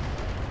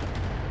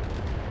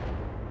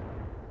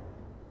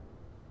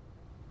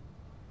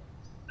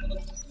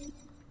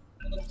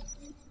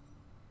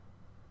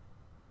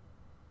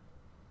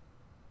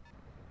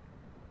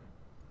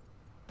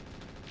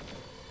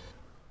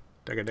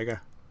 Digga digga.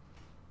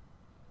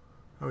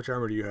 How much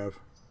armor do you have?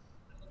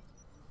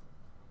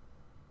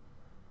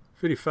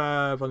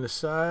 55 on the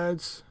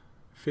sides,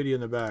 50 in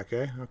the back,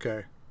 eh?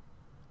 Okay.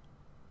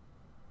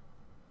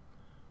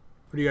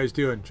 What are you guys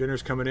doing?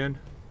 Jenner's coming in.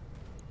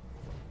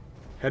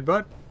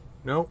 Headbutt?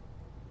 No.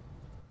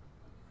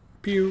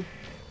 Pew.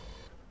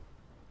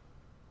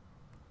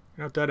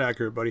 You're not that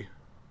accurate, buddy.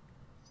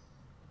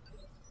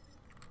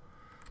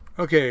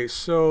 Okay,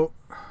 so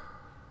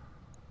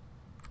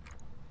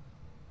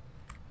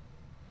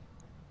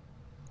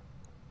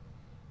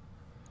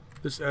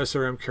this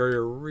SRM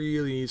carrier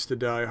really needs to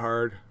die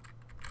hard.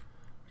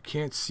 I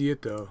can't see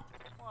it though.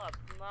 What?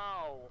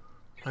 No.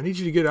 I need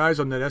you to get eyes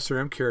on that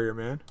SRM carrier,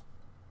 man.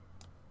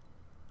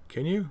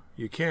 Can you?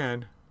 You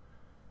can.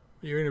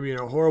 You're going to be in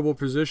a horrible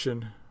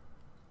position.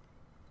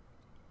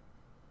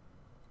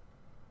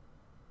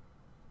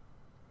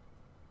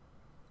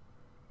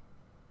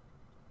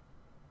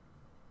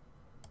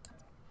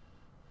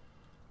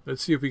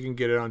 Let's see if we can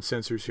get it on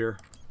sensors here.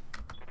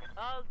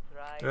 I'll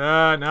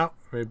try. No.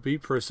 It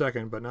beat for a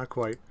second, but not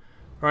quite.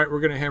 Alright, we're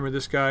going to hammer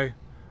this guy.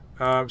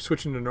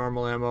 Switching to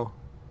normal ammo.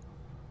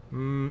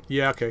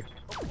 Yeah, okay.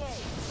 Okay.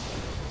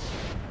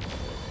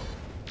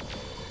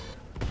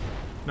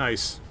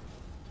 Nice.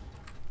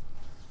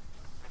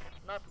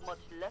 Not much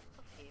left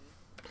of him.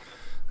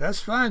 That's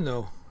fine,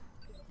 though.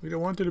 We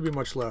don't want there to be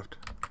much left.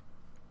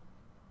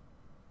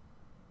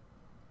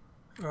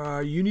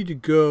 You need to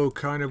go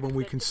kind of when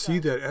we Good can to see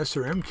go. that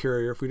SRM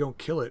carrier if we don't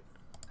kill it.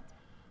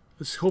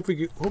 Let's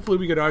hopefully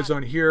we get eyes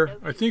on here.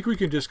 I think we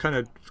can just kind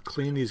of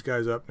clean these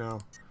guys up now.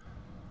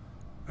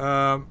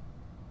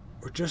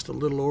 We're just a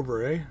little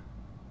over, eh?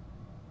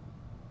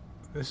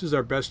 This is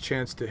our best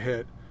chance to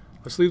hit.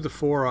 Let's leave the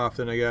 4 off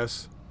then, I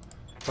guess.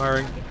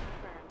 Firing.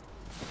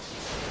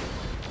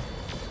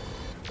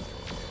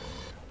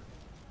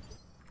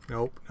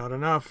 Nope, not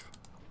enough.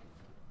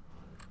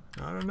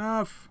 Not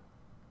enough.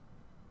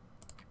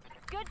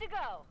 Good to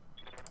go.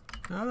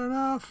 Not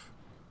enough.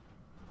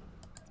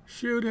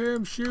 Shoot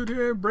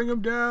him, bring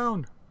him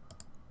down.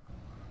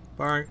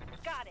 Firing.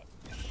 Got it.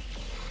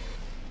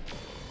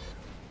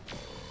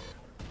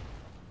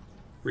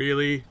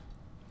 Really?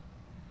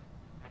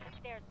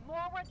 There's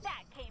more where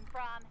that came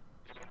from.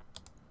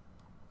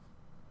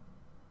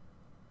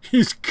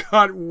 He's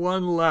got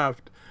 1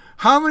 left.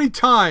 How many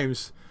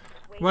times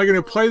am I going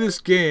to play this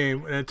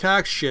game and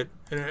attack shit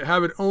and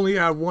have it only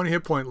have 1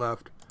 hit point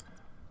left?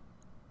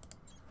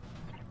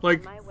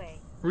 Like, On my way.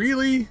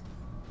 really?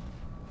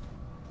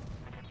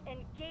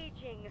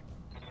 Engaging.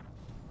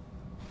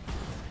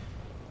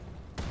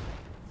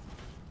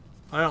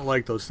 I don't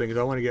like those things.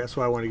 That's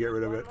why I want to get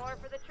rid of One it. more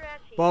for the trash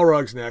heap.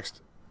 Balrog's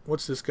next.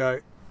 What's this guy?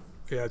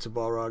 Yeah, it's a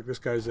Balrog. This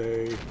guy's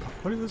a...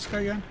 What is this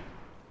guy again?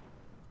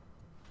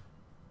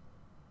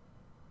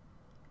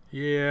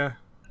 Yeah.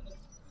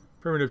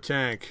 Primitive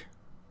tank.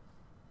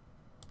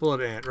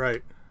 Bullet ant,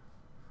 right.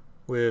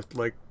 With,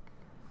 like,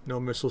 no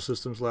missile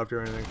systems left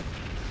or anything.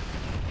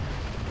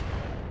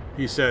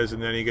 He says,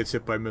 and then he gets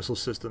hit by missile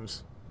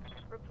systems.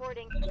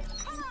 Reporting.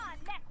 Come on,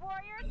 mech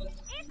warriors.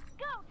 It's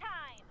go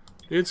time.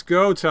 It's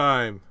go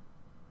time!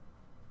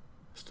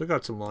 Still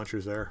got some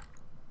launchers there.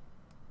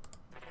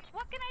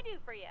 What can I do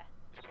for you?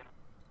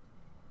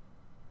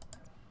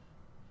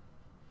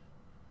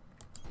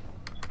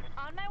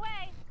 On my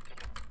way.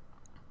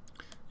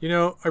 You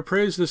know, I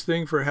praise this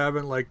thing for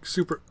having, like,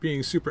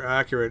 being super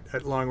accurate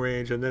at long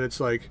range, and then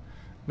it's, like,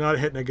 not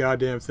hitting a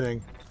goddamn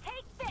thing.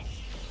 Take this.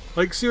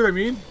 Like, see what I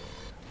mean?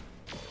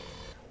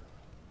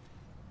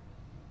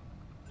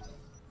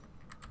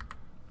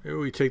 Maybe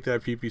we take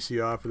that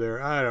PPC off of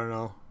there. I don't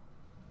know.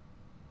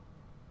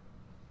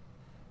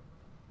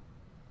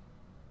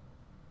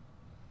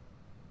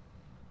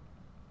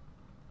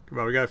 Come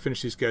on, we gotta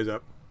finish these guys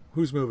up.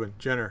 Who's moving?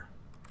 Jenner.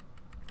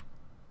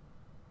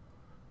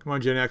 Come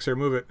on, Gen Xer,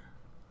 move it.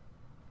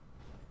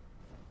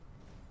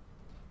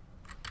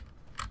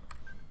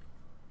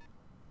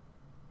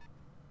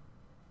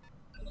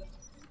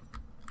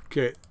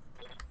 Okay.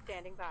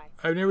 Standing by.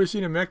 I've never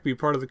seen a mech be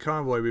part of the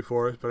convoy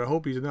before, but I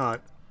hope he's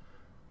not.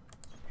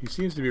 He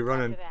seems to be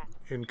running After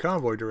that. in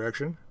convoy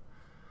direction.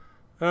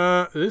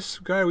 This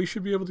guy we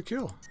should be able to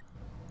kill.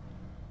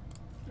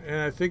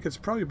 And I think it's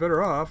probably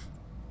better off.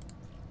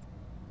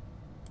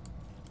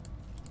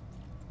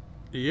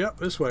 Yep,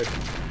 this way.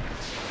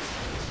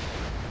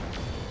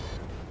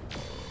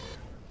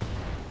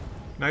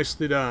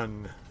 Nicely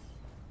done.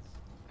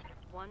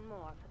 One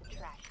more for the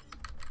trash.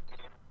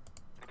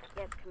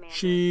 Yes, Commander.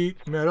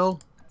 Sheet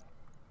metal.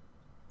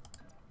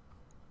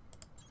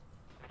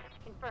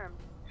 Confirmed.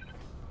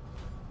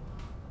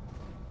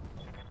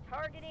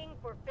 Targeting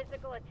for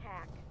physical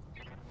attack.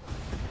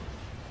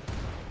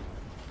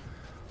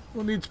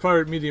 Who needs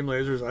pirate medium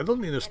lasers? I don't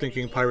need those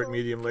stinking Enemy pirate vehicle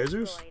medium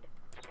lasers. destroyed.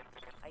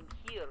 I'm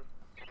here.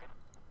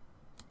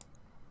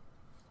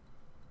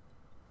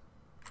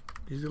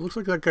 It looks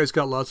like that guy's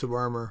got lots of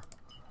armor.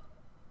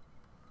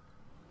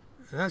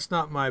 And that's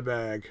not my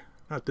bag.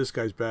 Not this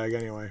guy's bag,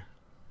 anyway.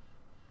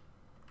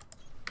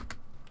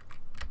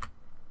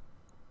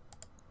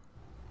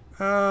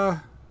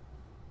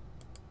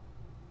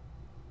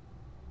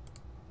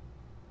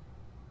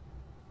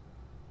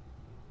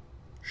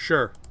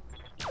 Sure.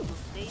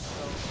 Say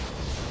so.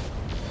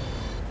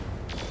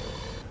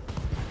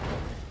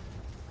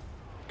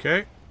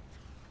 Okay.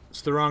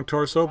 It's the wrong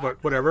torso,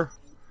 but whatever.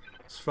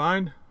 It's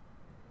fine.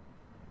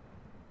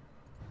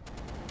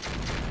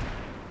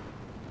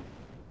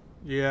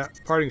 Yeah,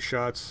 parting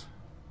shots.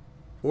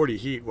 40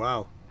 heat,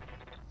 wow.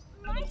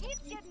 My heat's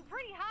getting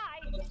pretty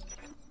high.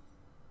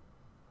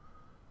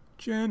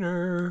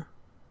 Jenner.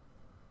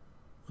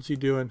 What's he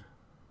doing?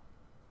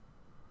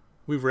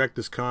 We've wrecked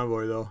this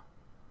convoy, though.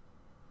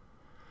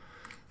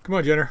 Come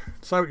on, Jenner.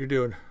 Decide what you're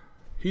doing.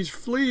 He's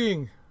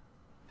fleeing.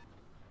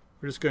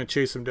 We're just going to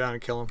chase him down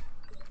and kill him.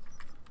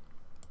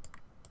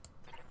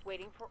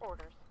 Waiting for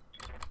orders.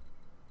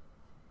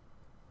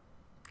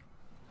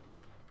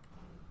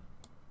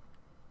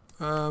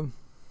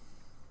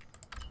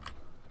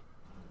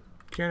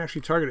 Can't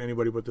actually target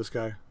anybody but this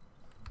guy.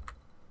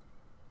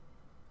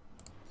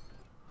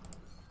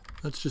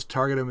 Let's just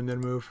target him and then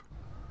move.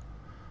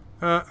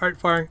 Alright,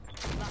 firing.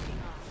 Locking on.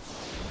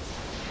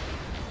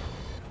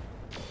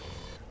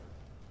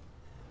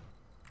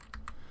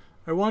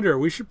 I wonder,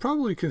 we should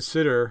probably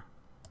consider...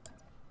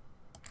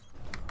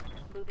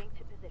 Moving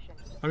to position.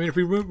 I mean, if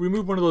we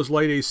remove one of those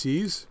light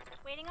ACs...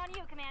 Waiting on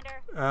you,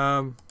 Commander.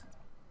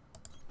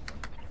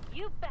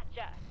 You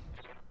betcha.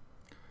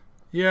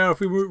 Yeah, if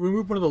we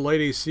remove one of the light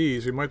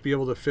ACs, we might be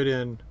able to fit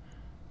in.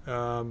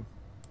 Time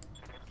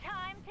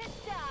to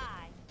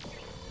die.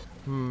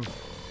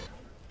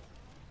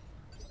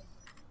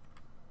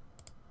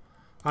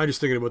 I'm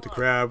just thinking about the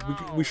crab.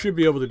 We should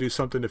be able to do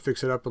something to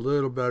fix it up a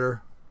little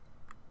better.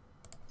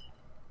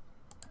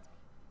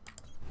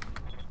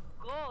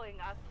 Going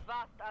as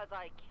fast as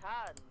I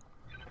can.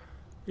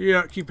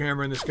 Yeah, keep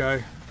hammering this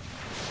guy.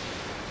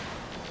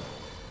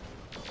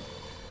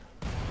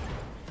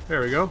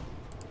 There we go.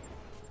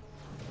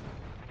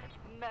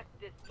 Mech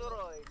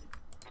destroyed.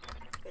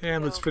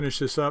 And let's finish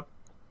this up.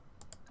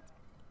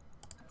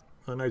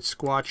 A nice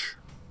squatch.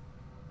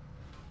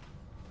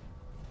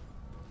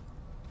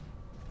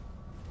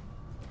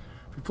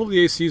 If we pull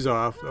the ACs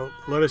off, they'll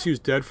let us use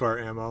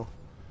deadfire ammo.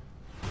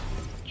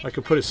 I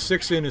could put a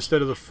 6 in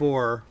instead of the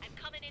 4.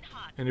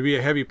 And it'd be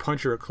a heavy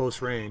puncher at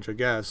close range, I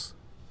guess.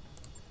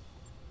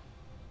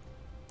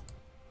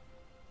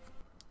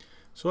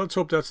 So let's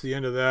hope that's the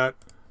end of that.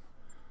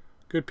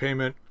 Good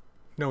payment.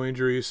 No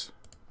injuries.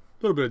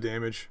 A little bit of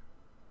damage.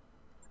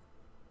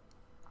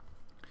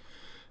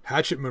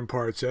 Hatchetman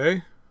parts,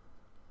 eh?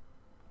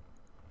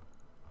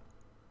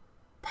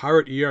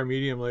 Pirate ER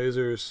medium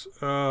lasers.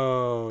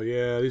 Oh,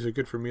 yeah, these are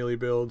good for melee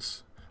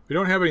builds. We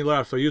don't have any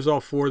left. I used all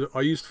 4.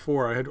 I used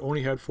 4. I had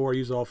only had 4. I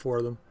used all 4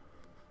 of them.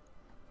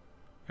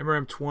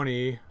 MRM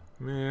 20.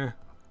 Meh.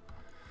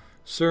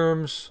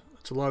 SERMs.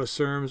 That's a lot of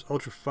SERMs.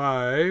 Ultra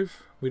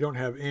 5. We don't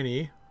have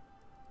any.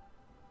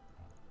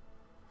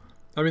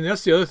 I mean,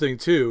 that's the other thing,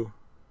 too.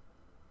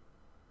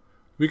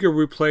 We could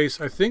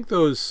replace... I think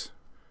those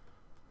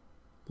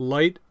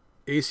light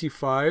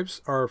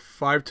AC5s are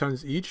 5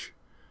 tons each.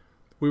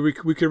 We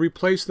could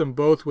replace them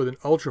both with an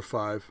Ultra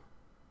 5.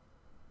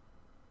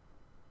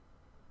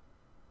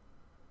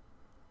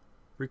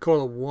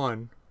 Recoil of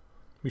 1.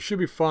 We should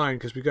be fine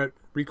because we got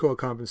recoil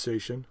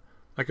compensation.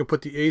 I can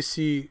put the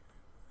AC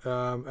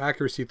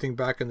accuracy thing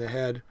back in the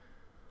head.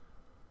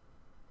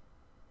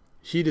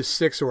 Heat is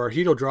 6, so our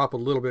heat will drop a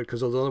little bit because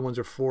those other ones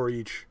are 4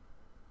 each.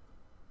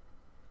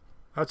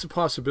 That's a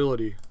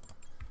possibility.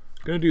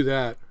 Gonna do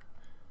that.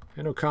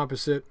 Endo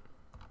composite.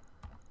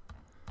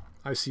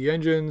 IC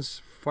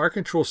engines. Fire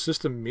control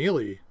system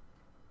melee.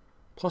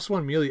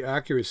 +1 melee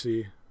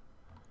accuracy.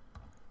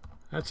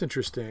 That's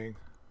interesting.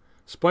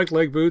 Spiked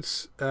leg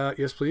boots.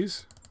 Yes,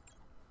 please.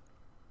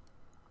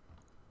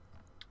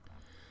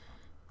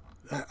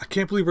 I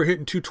can't believe we're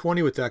hitting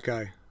 220 with that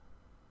guy.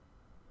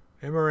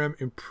 MRM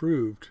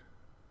improved.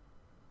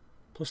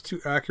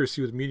 +2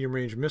 accuracy with medium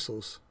range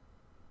missiles.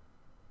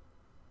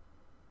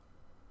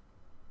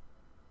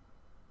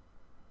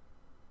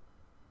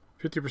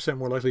 %50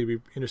 more likely to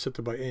be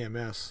intercepted by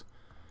AMS.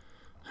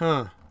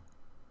 Huh.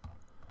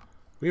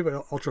 We have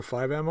an Ultra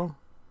 5 ammo?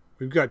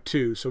 We've got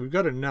 2, so we've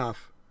got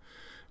enough.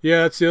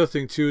 Yeah, that's the other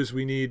thing too, is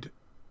we need...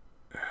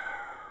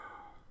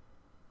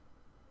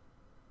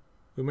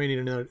 We may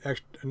need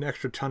an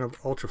extra ton of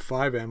Ultra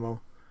 5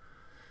 ammo.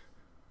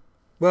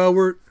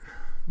 Well,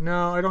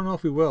 no, I don't know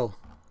if we will.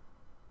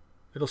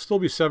 It'll still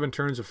be 7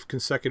 turns of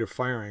consecutive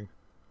firing.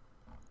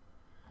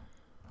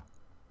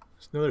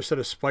 There's another set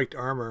of spiked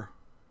armor.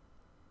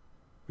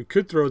 We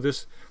could throw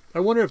this... I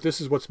wonder if this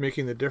is what's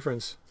making the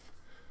difference.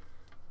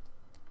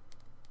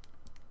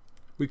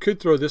 We could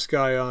throw this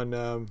guy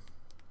on...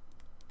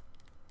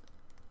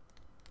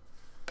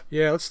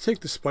 Yeah, let's take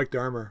the spiked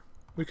armor.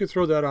 We could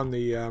throw that on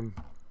the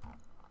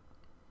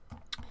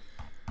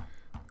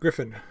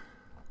Griffin.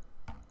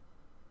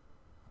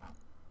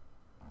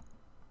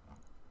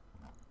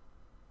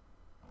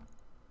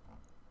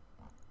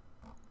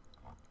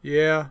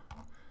 Yeah,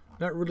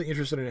 not really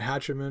interested in a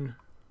Hatchetman,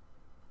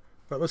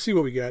 but let's see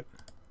what we get.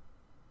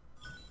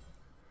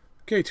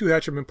 Okay, 2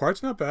 Hatchetman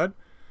parts, not bad.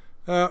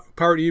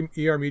 Powered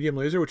ER medium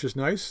laser, which is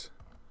nice.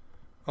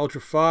 Ultra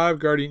 5,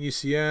 Guardian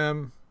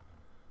ECM.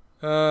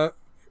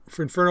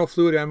 For Inferno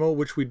fluid ammo,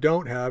 which we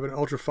don't have, and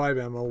Ultra 5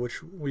 ammo,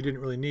 which we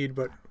didn't really need,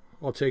 but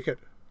I'll take it.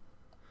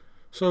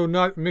 So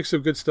not a mix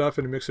of good stuff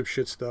and a mix of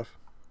shit stuff.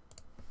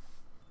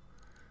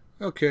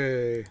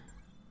 Okay.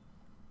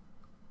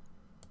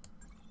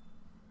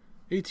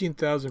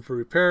 18,000 for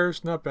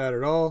repairs, not bad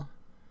at all.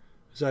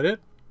 Is that it?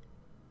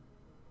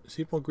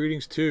 Sequel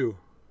greetings 2.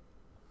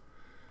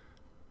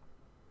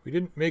 We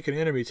didn't make an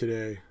enemy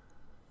today.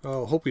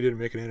 Oh, hope we didn't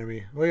make an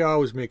enemy. We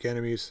always make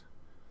enemies.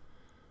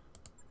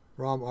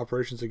 ROM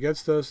operations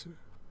against us.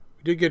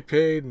 We did get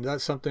paid, and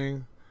that's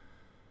something.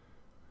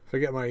 If I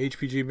get my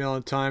HPG mail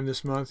in time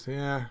this month,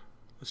 yeah.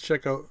 Let's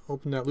check out,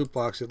 open that loot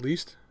box at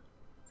least.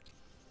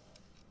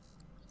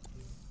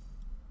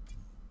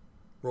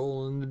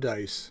 Rolling the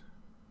dice.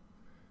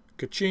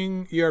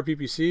 Ka-ching,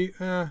 ERPPC,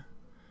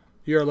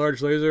 ER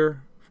large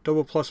laser,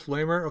 double plus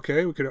flamer.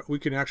 Okay, we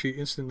can actually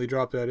instantly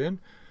drop that in.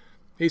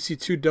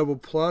 AC2 double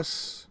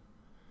plus.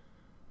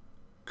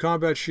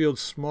 Combat shield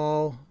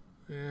small.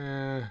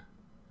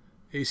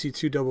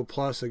 AC2 double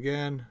plus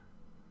again.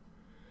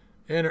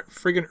 And a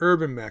friggin'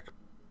 urban mech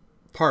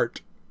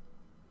part.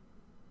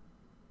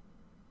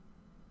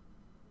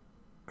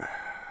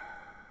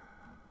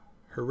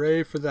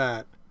 Hooray for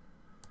that.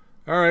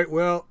 Alright,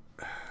 well,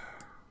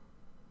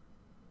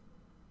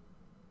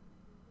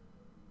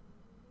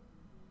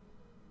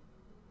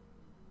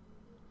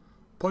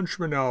 Punch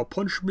me now.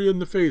 Punch me in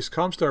the face.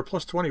 Comstar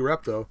plus 20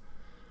 rep, though.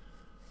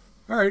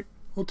 Alright,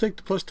 we'll take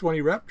the plus 20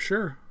 rep,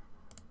 sure.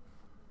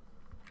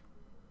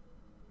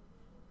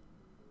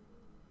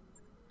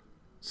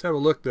 Let's have a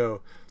look,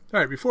 though.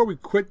 Alright, before we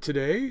quit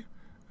today,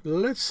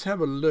 let's have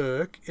a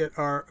look at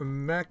our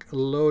mech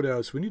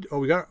loadouts. We need... Oh,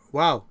 we got...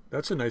 Wow,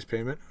 that's a nice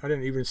payment. I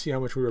didn't even see how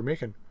much we were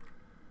making.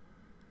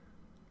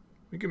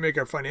 We can make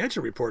our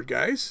financial report,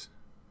 guys.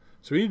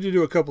 So we need to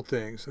do a couple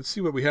things. Let's see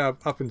what we have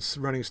up and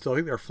running still. I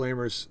think our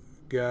Flamers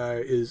guy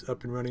is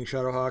up and running.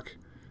 Shadowhawk.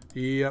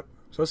 Yep.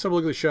 So let's have a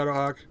look at the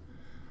Shadowhawk.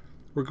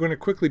 We're going to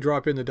quickly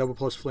drop in the double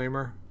plus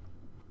Flamer.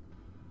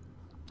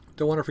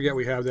 Don't want to forget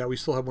we have that. We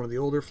still have one of the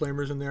older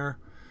Flamers in there.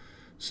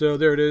 So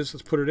there it is.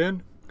 Let's put it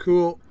in.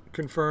 Cool.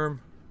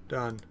 Confirm.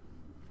 Done.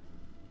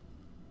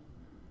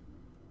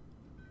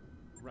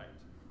 Right.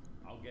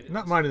 I'll get it.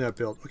 Not minding that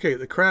build. Okay,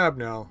 the crab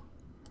now.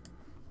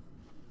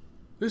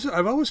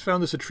 I've always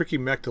found this a tricky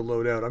mech to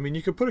load out. I mean,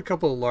 you could put a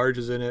couple of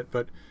larges in it,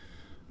 but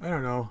I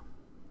don't know.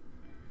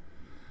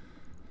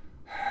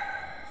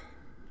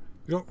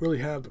 We don't really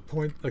have the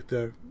point, like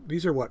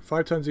these are what,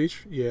 5 tons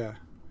each? Yeah.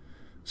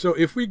 So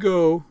if we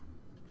go...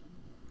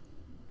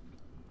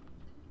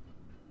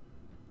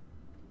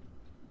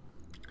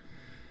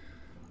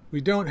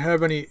 We don't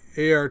have any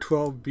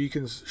AR-12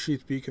 beacons,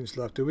 sheath beacons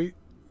left, do we?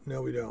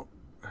 No, we don't.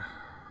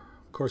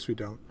 Of course we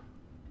don't.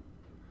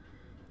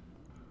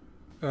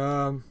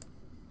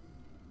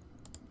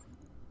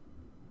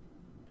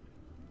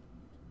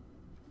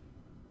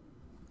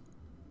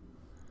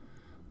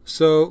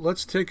 So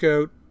let's take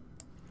out,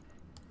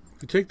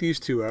 if we take these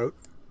two out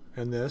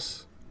and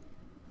this,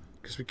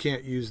 because we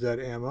can't use that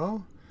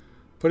ammo,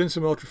 put in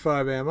some Ultra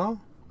 5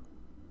 ammo.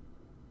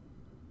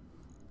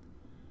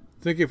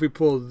 I think if we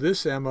pull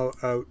this ammo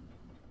out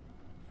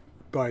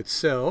by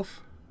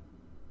itself,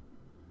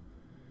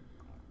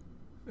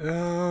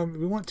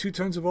 we want 2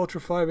 tons of Ultra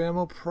 5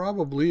 ammo,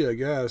 probably, I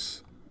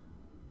guess.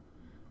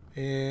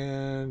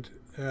 And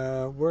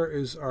where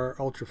is our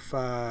Ultra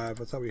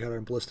 5? I thought we had our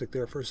ballistic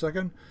there for a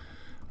second.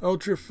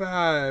 Ultra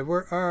 5,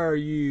 where are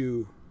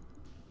you?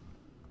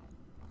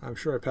 I'm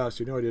sure I passed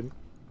you. No, I didn't.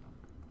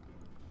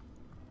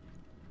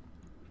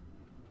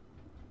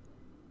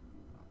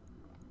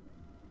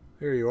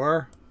 There you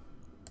are.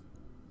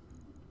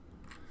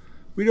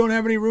 We don't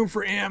have any room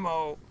for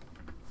ammo.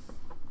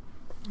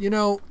 You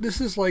know, this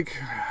is like...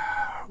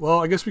 Well,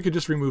 I guess we could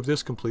just remove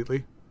this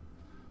completely.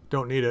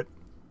 Don't need it.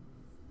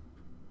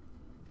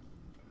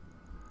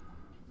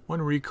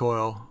 1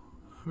 recoil.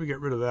 Let me get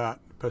rid of that.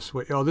 Best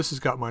way. Oh, this has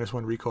got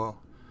 -1 recoil.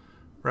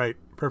 Right.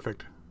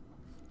 Perfect.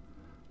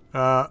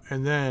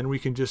 And then we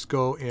can just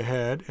go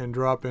ahead and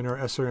drop in our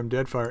SRM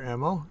Deadfire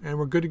ammo, and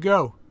we're good to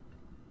go.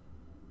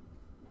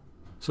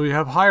 So we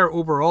have higher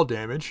overall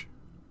damage.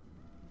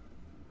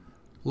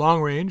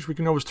 Long range. We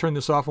can always turn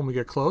this off when we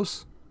get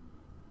close.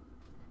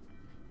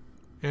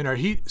 And our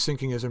heat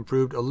sinking has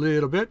improved a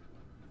little bit.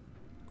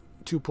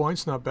 2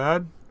 points, not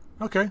bad.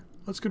 Okay,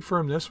 let's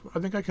confirm this. I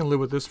think I can live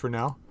with this for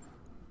now.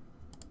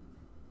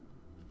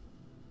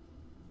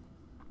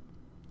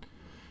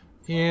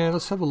 And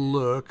let's have a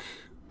look.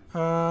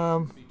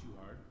 Yeah,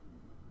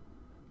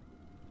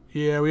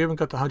 we haven't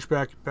got the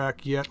hunchback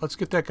back yet. Let's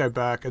get that guy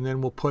back, and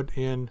then we'll put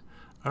in...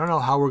 I don't know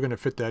how we're going to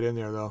fit that in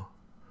there, though.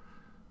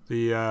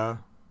 There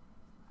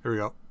we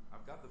go.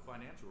 I've got the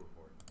financial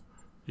report.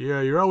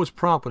 Yeah, you're always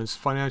prompt when it's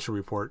financial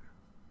report.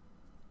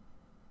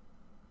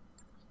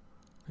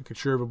 Making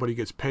sure everybody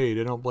gets paid.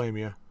 I don't blame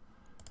you.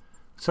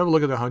 Let's have a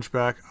look at the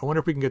hunchback. I wonder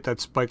if we can get that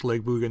spike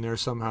leg boog in there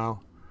somehow.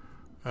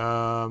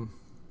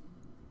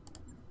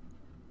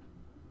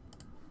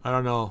 I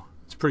don't know.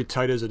 It's pretty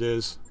tight as it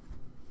is.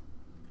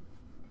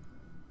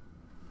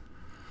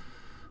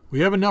 We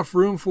have enough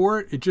room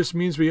for it. It just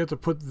means we have to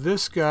put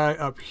this guy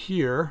up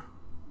here.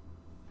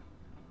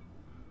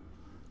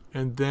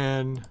 And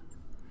then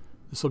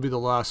this will be the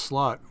last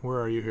slot.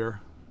 Where are you here?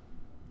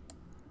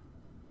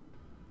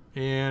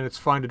 And it's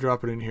fine to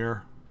drop it in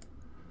here.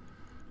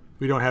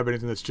 We don't have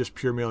anything that's just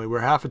pure melee.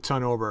 We're half a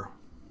ton over.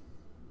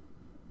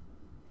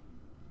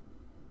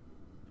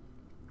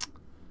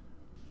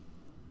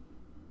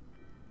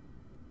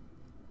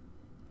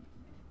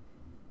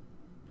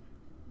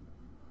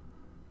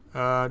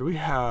 Do we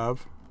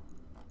have...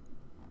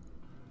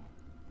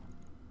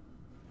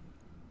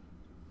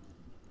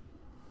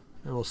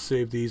 And we'll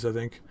save these, I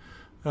think.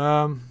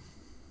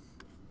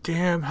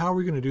 Damn, how are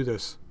we going to do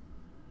this?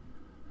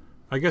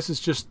 I guess it's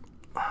just...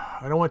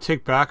 I don't want to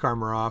take back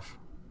armor off.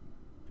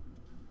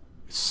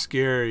 It's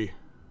scary.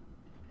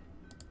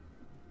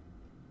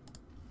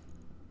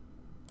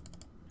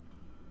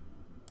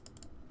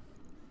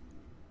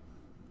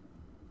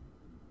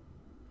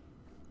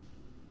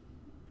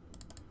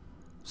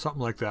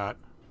 Something like that.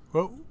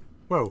 Whoa.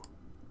 Whoa.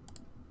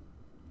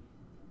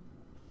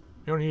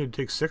 You don't need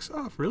to take 6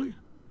 off, really?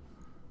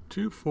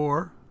 2,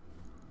 4,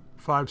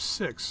 5,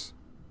 6.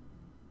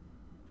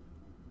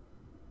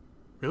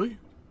 Really?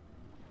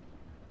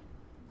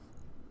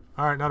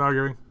 Alright, not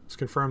arguing. Let's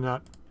confirm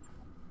that.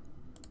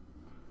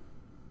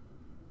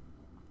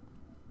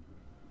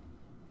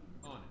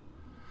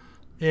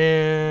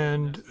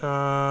 And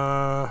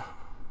where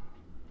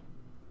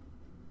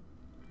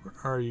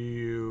are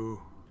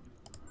you?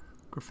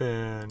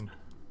 Griffin.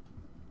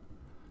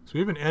 So we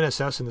have an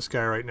NSS in this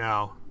guy right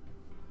now.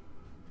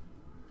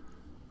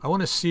 I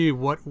want to see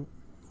what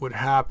would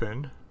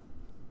happen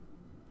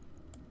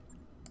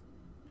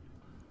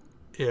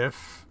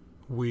if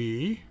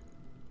we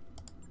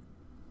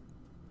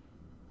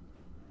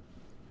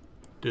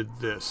did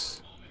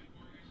this.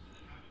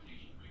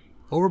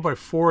 Over by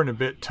 4 and a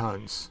bit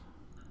tons.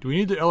 Do we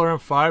need the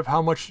LRM5?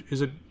 How much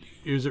is it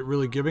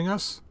really giving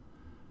us?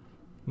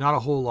 Not a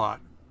whole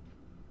lot.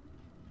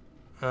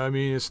 I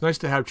mean, it's nice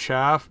to have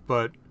chaff,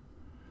 but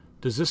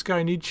does this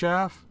guy need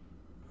chaff?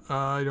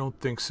 I don't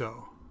think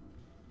so.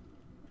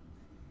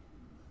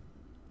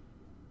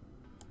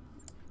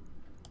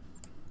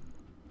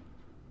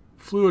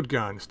 Fluid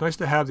gun. It's nice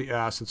to have the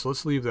acid, so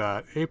let's leave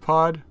that.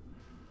 APOD.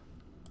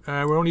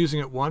 We're only using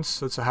it once.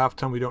 That's a half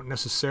ton we don't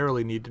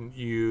necessarily need to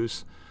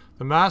use.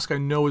 The mask I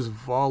know is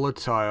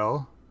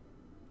volatile.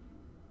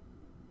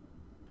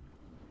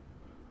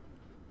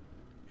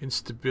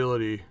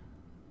 Instability.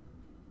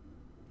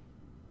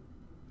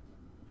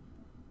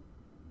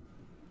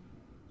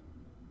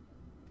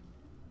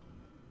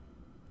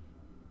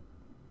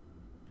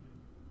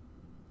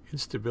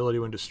 Instability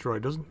when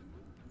destroyed. Does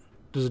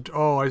it?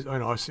 Oh, I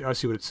know. I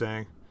see what it's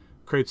saying.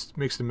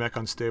 Makes the mech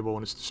unstable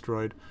when it's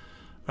destroyed.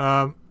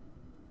 Don't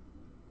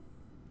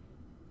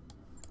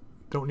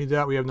need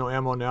that. We have no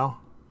ammo now.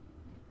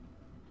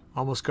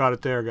 Almost got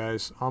it there,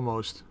 guys.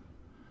 Almost.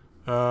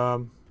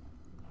 You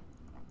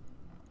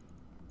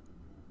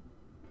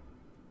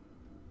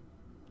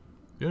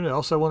know what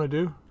else I want to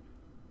do?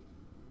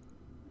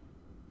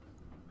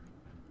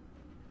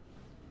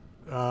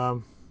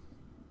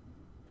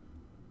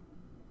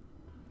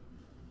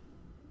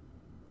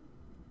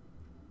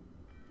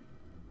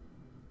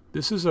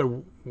 This is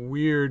a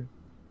weird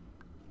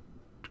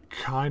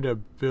kind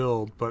of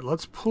build, but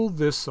let's pull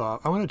this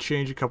off. I'm going to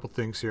change a couple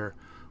things here.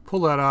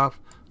 Pull that off.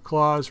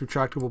 Claws,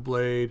 retractable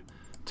blade.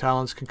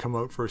 Talons can come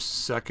out for a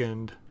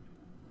second.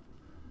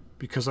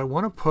 Because I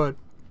want to put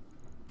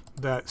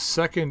that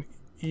second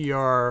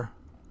ER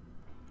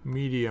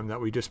medium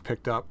that we just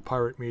picked up,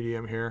 pirate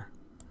medium here,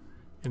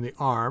 in the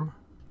arm.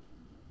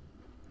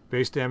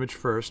 Base damage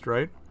first,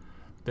 right?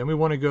 Then we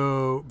want to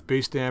go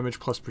base damage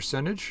plus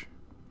percentage.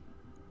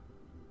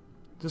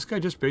 This guy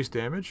just base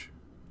damage?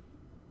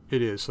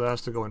 It is, so that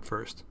has to go in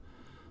first.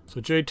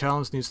 So Jade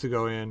Talons needs to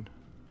go in.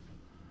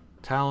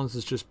 Talons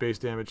is just base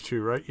damage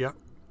too, right? Yep.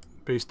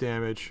 Base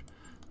damage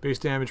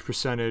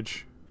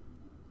percentage.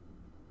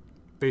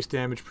 Base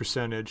damage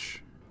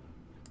percentage.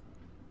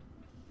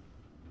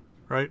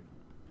 Right?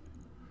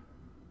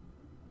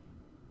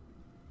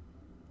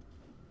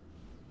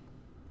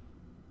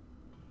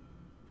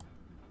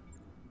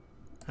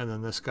 And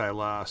then this guy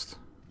last.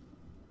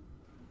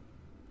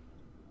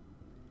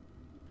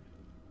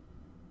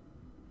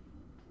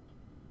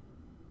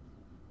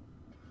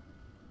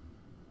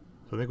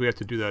 So I think we have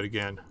to do that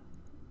again.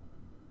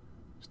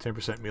 It's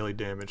 10% melee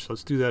damage. So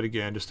let's do that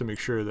again just to make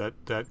sure that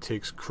that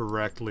takes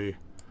correctly.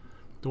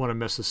 Don't want to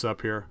mess this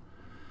up here.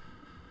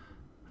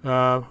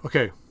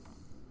 Okay.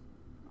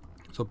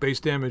 So base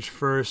damage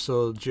first.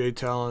 So Jade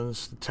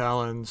Talons, the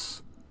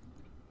Talons.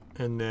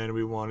 And then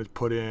we want to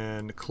put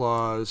in the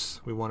claws.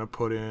 We want to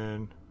put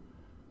in...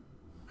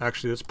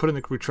 Actually, let's put in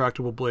the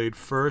retractable blade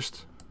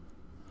first.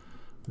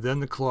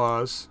 Then the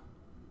claws.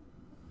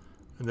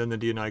 And then the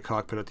DNI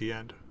cockpit at the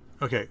end.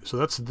 Okay, so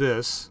that's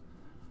this.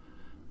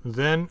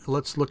 Then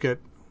let's look at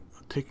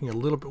taking a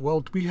little bit...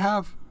 Well, do we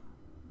have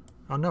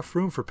enough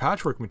room for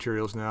patchwork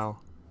materials now?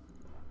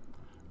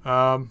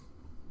 We're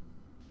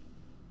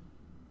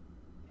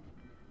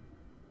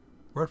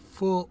at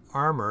full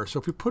armor,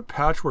 so if we put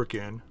patchwork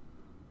in...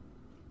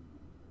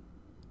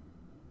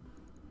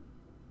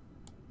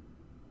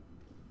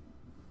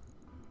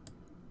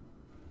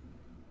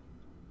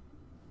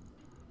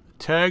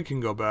 The tag can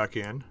go back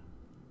in.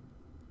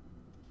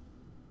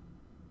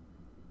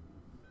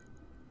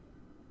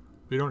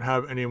 We don't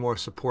have any more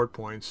support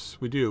points.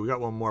 We do. We got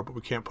one more, but we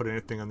can't put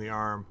anything on the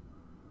arm.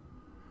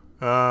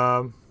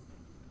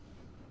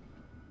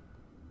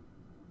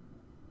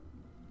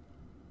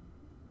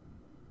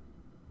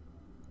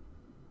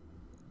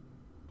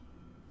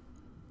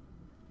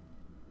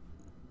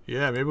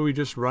 Yeah, maybe we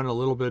just run a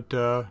little bit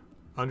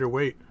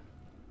underweight.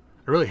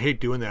 I really hate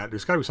doing that.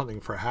 There's got to be something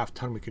for a half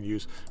ton we can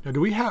use. Now, do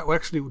we have... Well,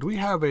 actually, do we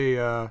have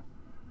a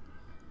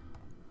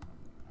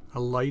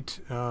light...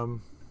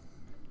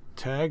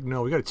 tag?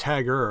 No, we got a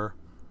tagger.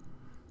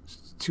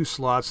 It's 2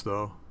 slots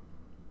though.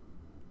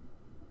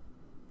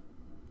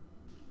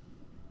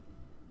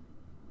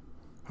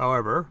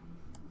 However,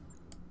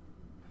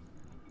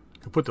 I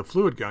can put the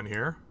fluid gun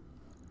here.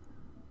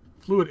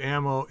 Fluid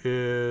ammo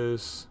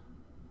is...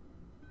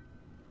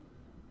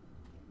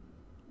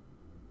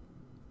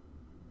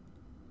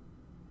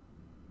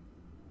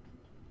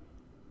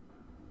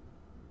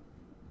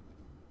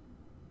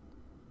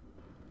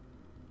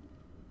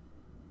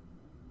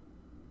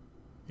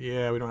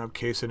 Yeah, we don't have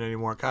casein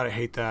anymore. God, I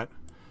hate that.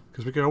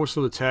 Because we could always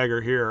throw the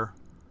tagger here.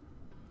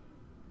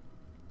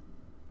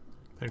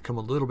 and come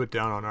a little bit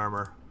down on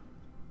armor.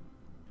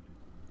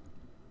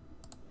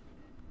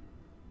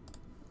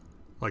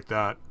 Like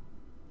that.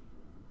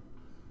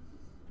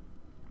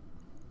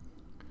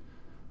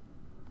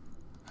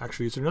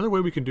 Actually, is there another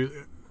way we can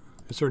do...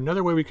 Is there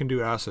another way we can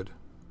do acid?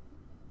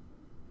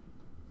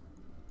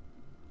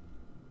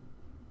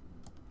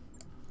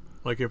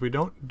 Like if we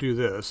don't do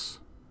this...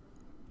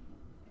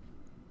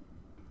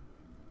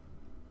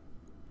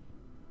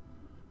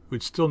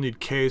 We'd still need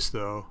case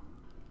though.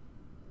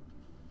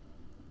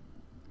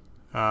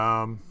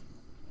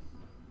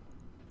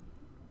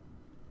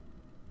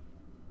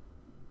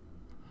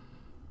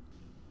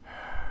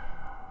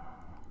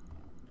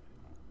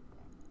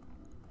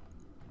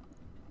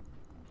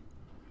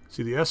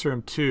 See, the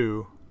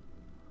SRM2,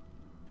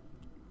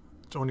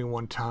 it's only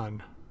 1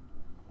 ton.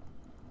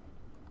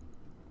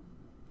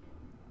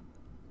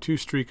 2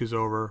 streak is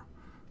over.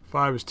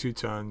 5 is 2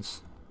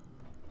 tons.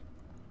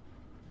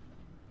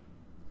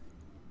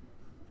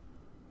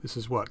 This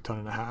is what,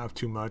 1.5 tons,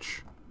 too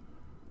much.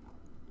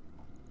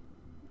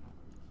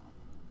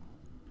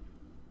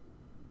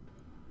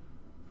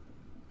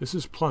 This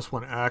is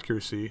 +1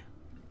 accuracy.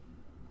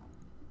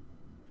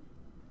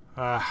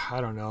 I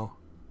don't know.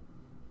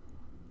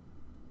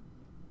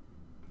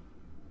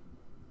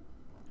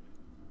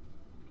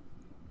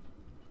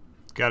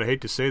 God, I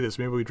hate to say this.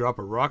 Maybe we drop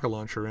a rocket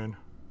launcher in.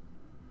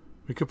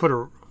 We could put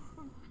a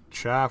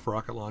chaff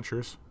rocket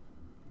launchers.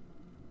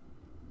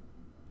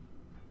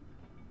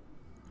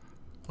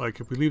 Like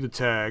if we leave the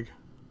tag,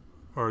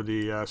 or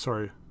the,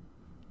 sorry.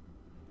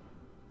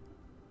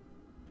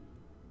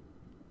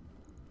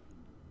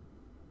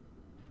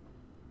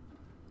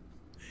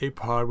 A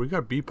pod, we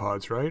got B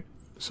pods, right?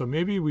 So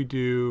maybe we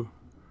do,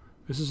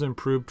 this is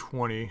improved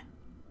 20,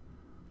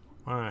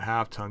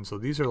 1.5 tons. So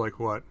these are like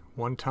what,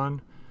 1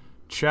 ton?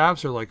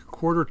 Chaffs are like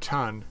 1/4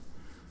 ton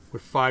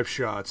with 5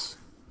 shots.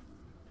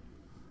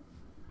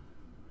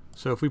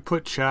 So if we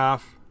put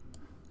chaff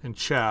and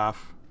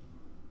chaff,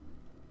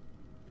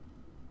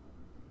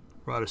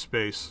 we're out of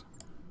space.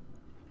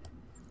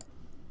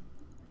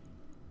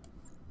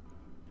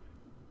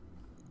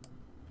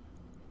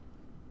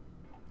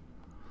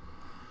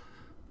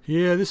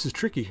 Yeah, this is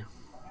tricky.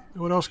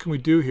 What else can we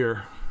do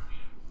here?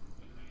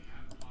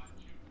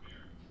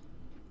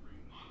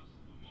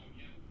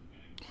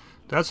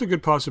 That's a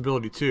good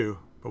possibility too,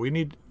 but we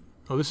need...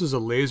 Oh, this is a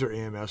laser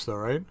AMS though,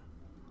 right?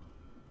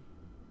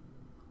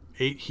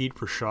 8 heat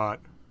per shot.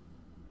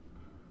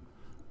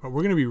 But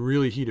we're going to be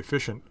really heat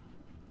efficient.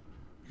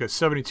 We got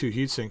 72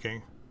 heat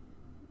sinking.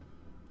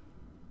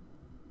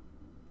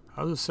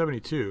 How's it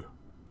 72?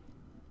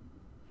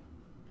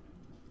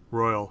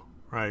 Royal,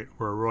 right?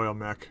 We're a Royal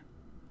mech.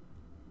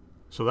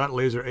 So that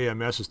laser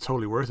AMS is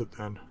totally worth it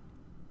then.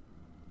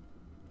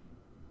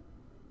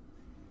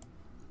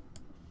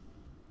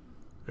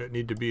 It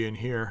need to be in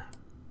here.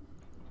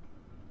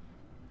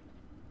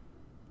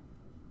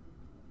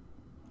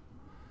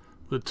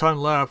 With a ton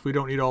left, we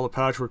don't need all the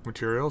patchwork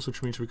materials,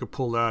 which means we could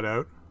pull that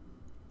out.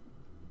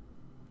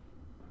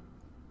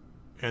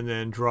 And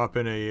then drop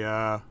in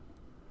a,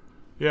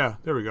 yeah,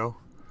 there we go.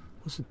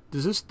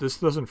 Does this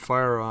doesn't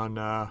fire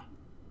on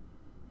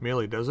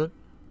melee, does it?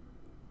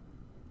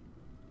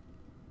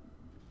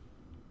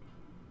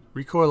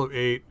 Recoil of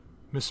 8,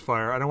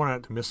 misfire. I don't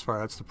want it to misfire,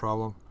 that's the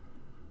problem.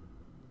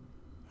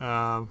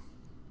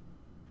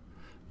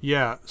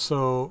 Yeah,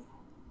 so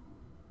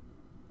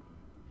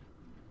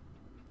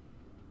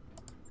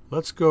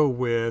let's go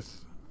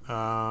with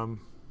let's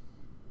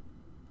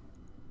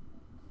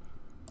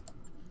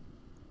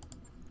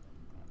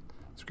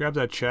grab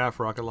that chaff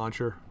rocket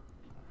launcher.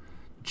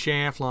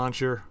 Chaff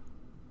launcher.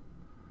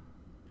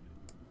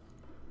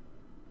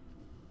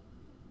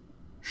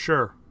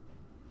 Sure.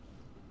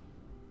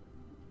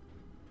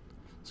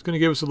 It's going to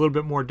give us a little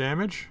bit more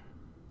damage.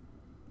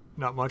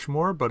 Not much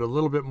more, but a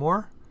little bit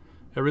more.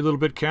 Every little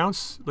bit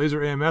counts.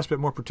 Laser AMS, bit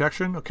more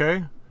protection.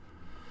 Okay.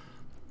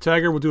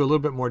 Tagger will do a little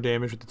bit more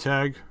damage with the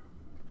tag.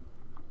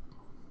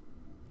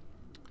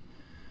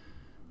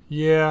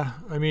 Yeah,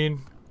 I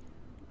mean,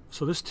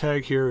 so this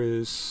tag here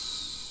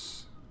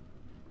is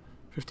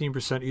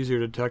 15% easier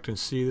to detect and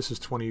see. This is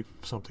 20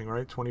 something,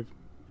 right?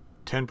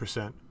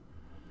 10%.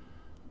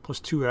 Plus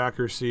 2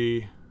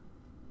 accuracy.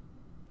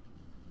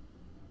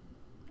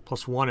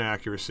 Plus 1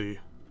 accuracy.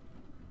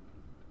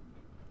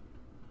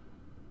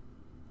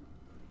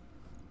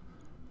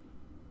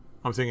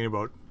 I'm thinking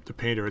about the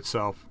painter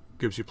itself.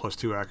 Gives you plus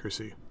 2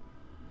 accuracy.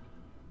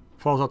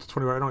 Falls out to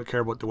 20. I don't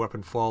care about the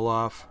weapon fall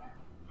off.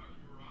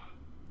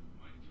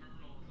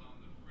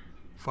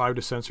 5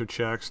 to sensor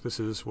checks. This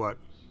is what?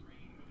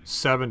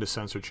 7 to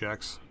sensor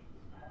checks.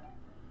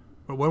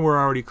 But when we're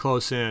already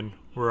close in,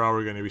 we're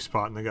already going to be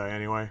spotting the guy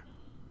anyway.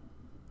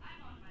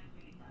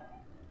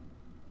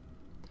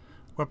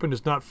 Weapon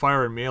does not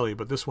fire in melee,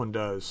 but this one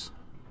does.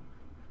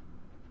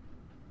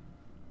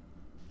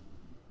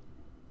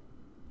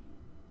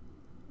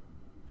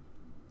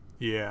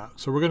 Yeah,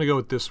 so we're going to go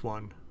with this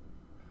one.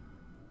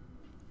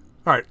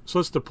 Alright, so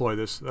let's deploy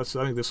this. I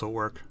think this will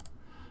work.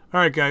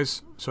 Alright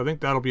guys, so I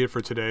think that'll be it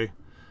for today.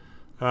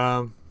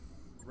 Right.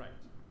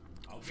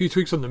 A few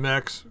tweaks on the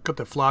mechs. Got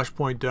the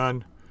flashpoint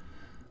done.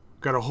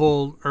 Got a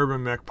whole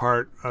urban mech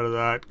part out of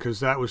that because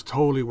that was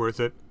totally worth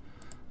it.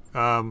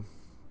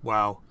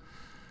 Wow.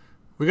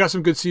 We got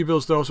some good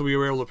C-bills though, so we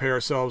were able to pay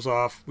ourselves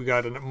off. We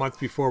got a month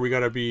before we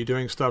got to be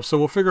doing stuff. So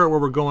we'll figure out where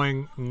we're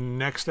going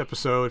next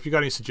episode. If you got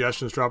any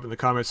suggestions, drop it in the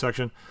comment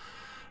section.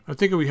 I'm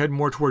thinking we head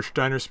more towards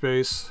Steiner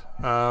space.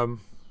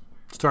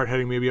 Start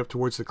heading maybe up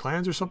towards the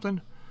clans or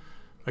something.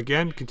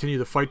 Again, continue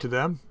the fight to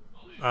them.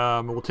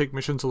 We'll take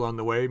missions along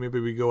the way. Maybe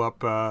we go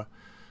up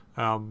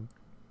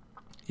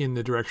in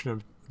the direction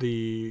of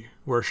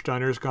where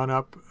Steiner's gone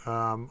up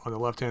on the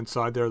left-hand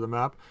side there of the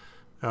map.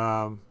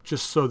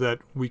 Just so that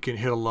we can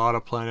hit a lot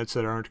of planets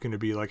that aren't going to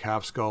be like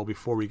Half Skull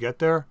before we get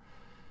there.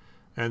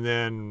 And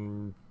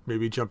then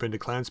maybe jump into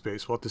clan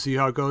space. We'll have to see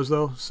how it goes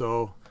though.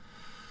 So,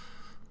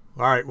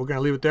 alright, we're going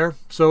to leave it there.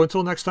 So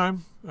until next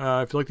time,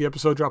 if you like the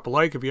episode, drop a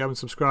like. If you haven't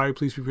subscribed,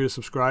 please feel free to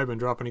subscribe and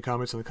drop any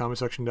comments in the comment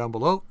section down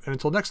below. And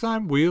until next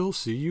time, we'll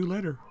see you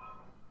later.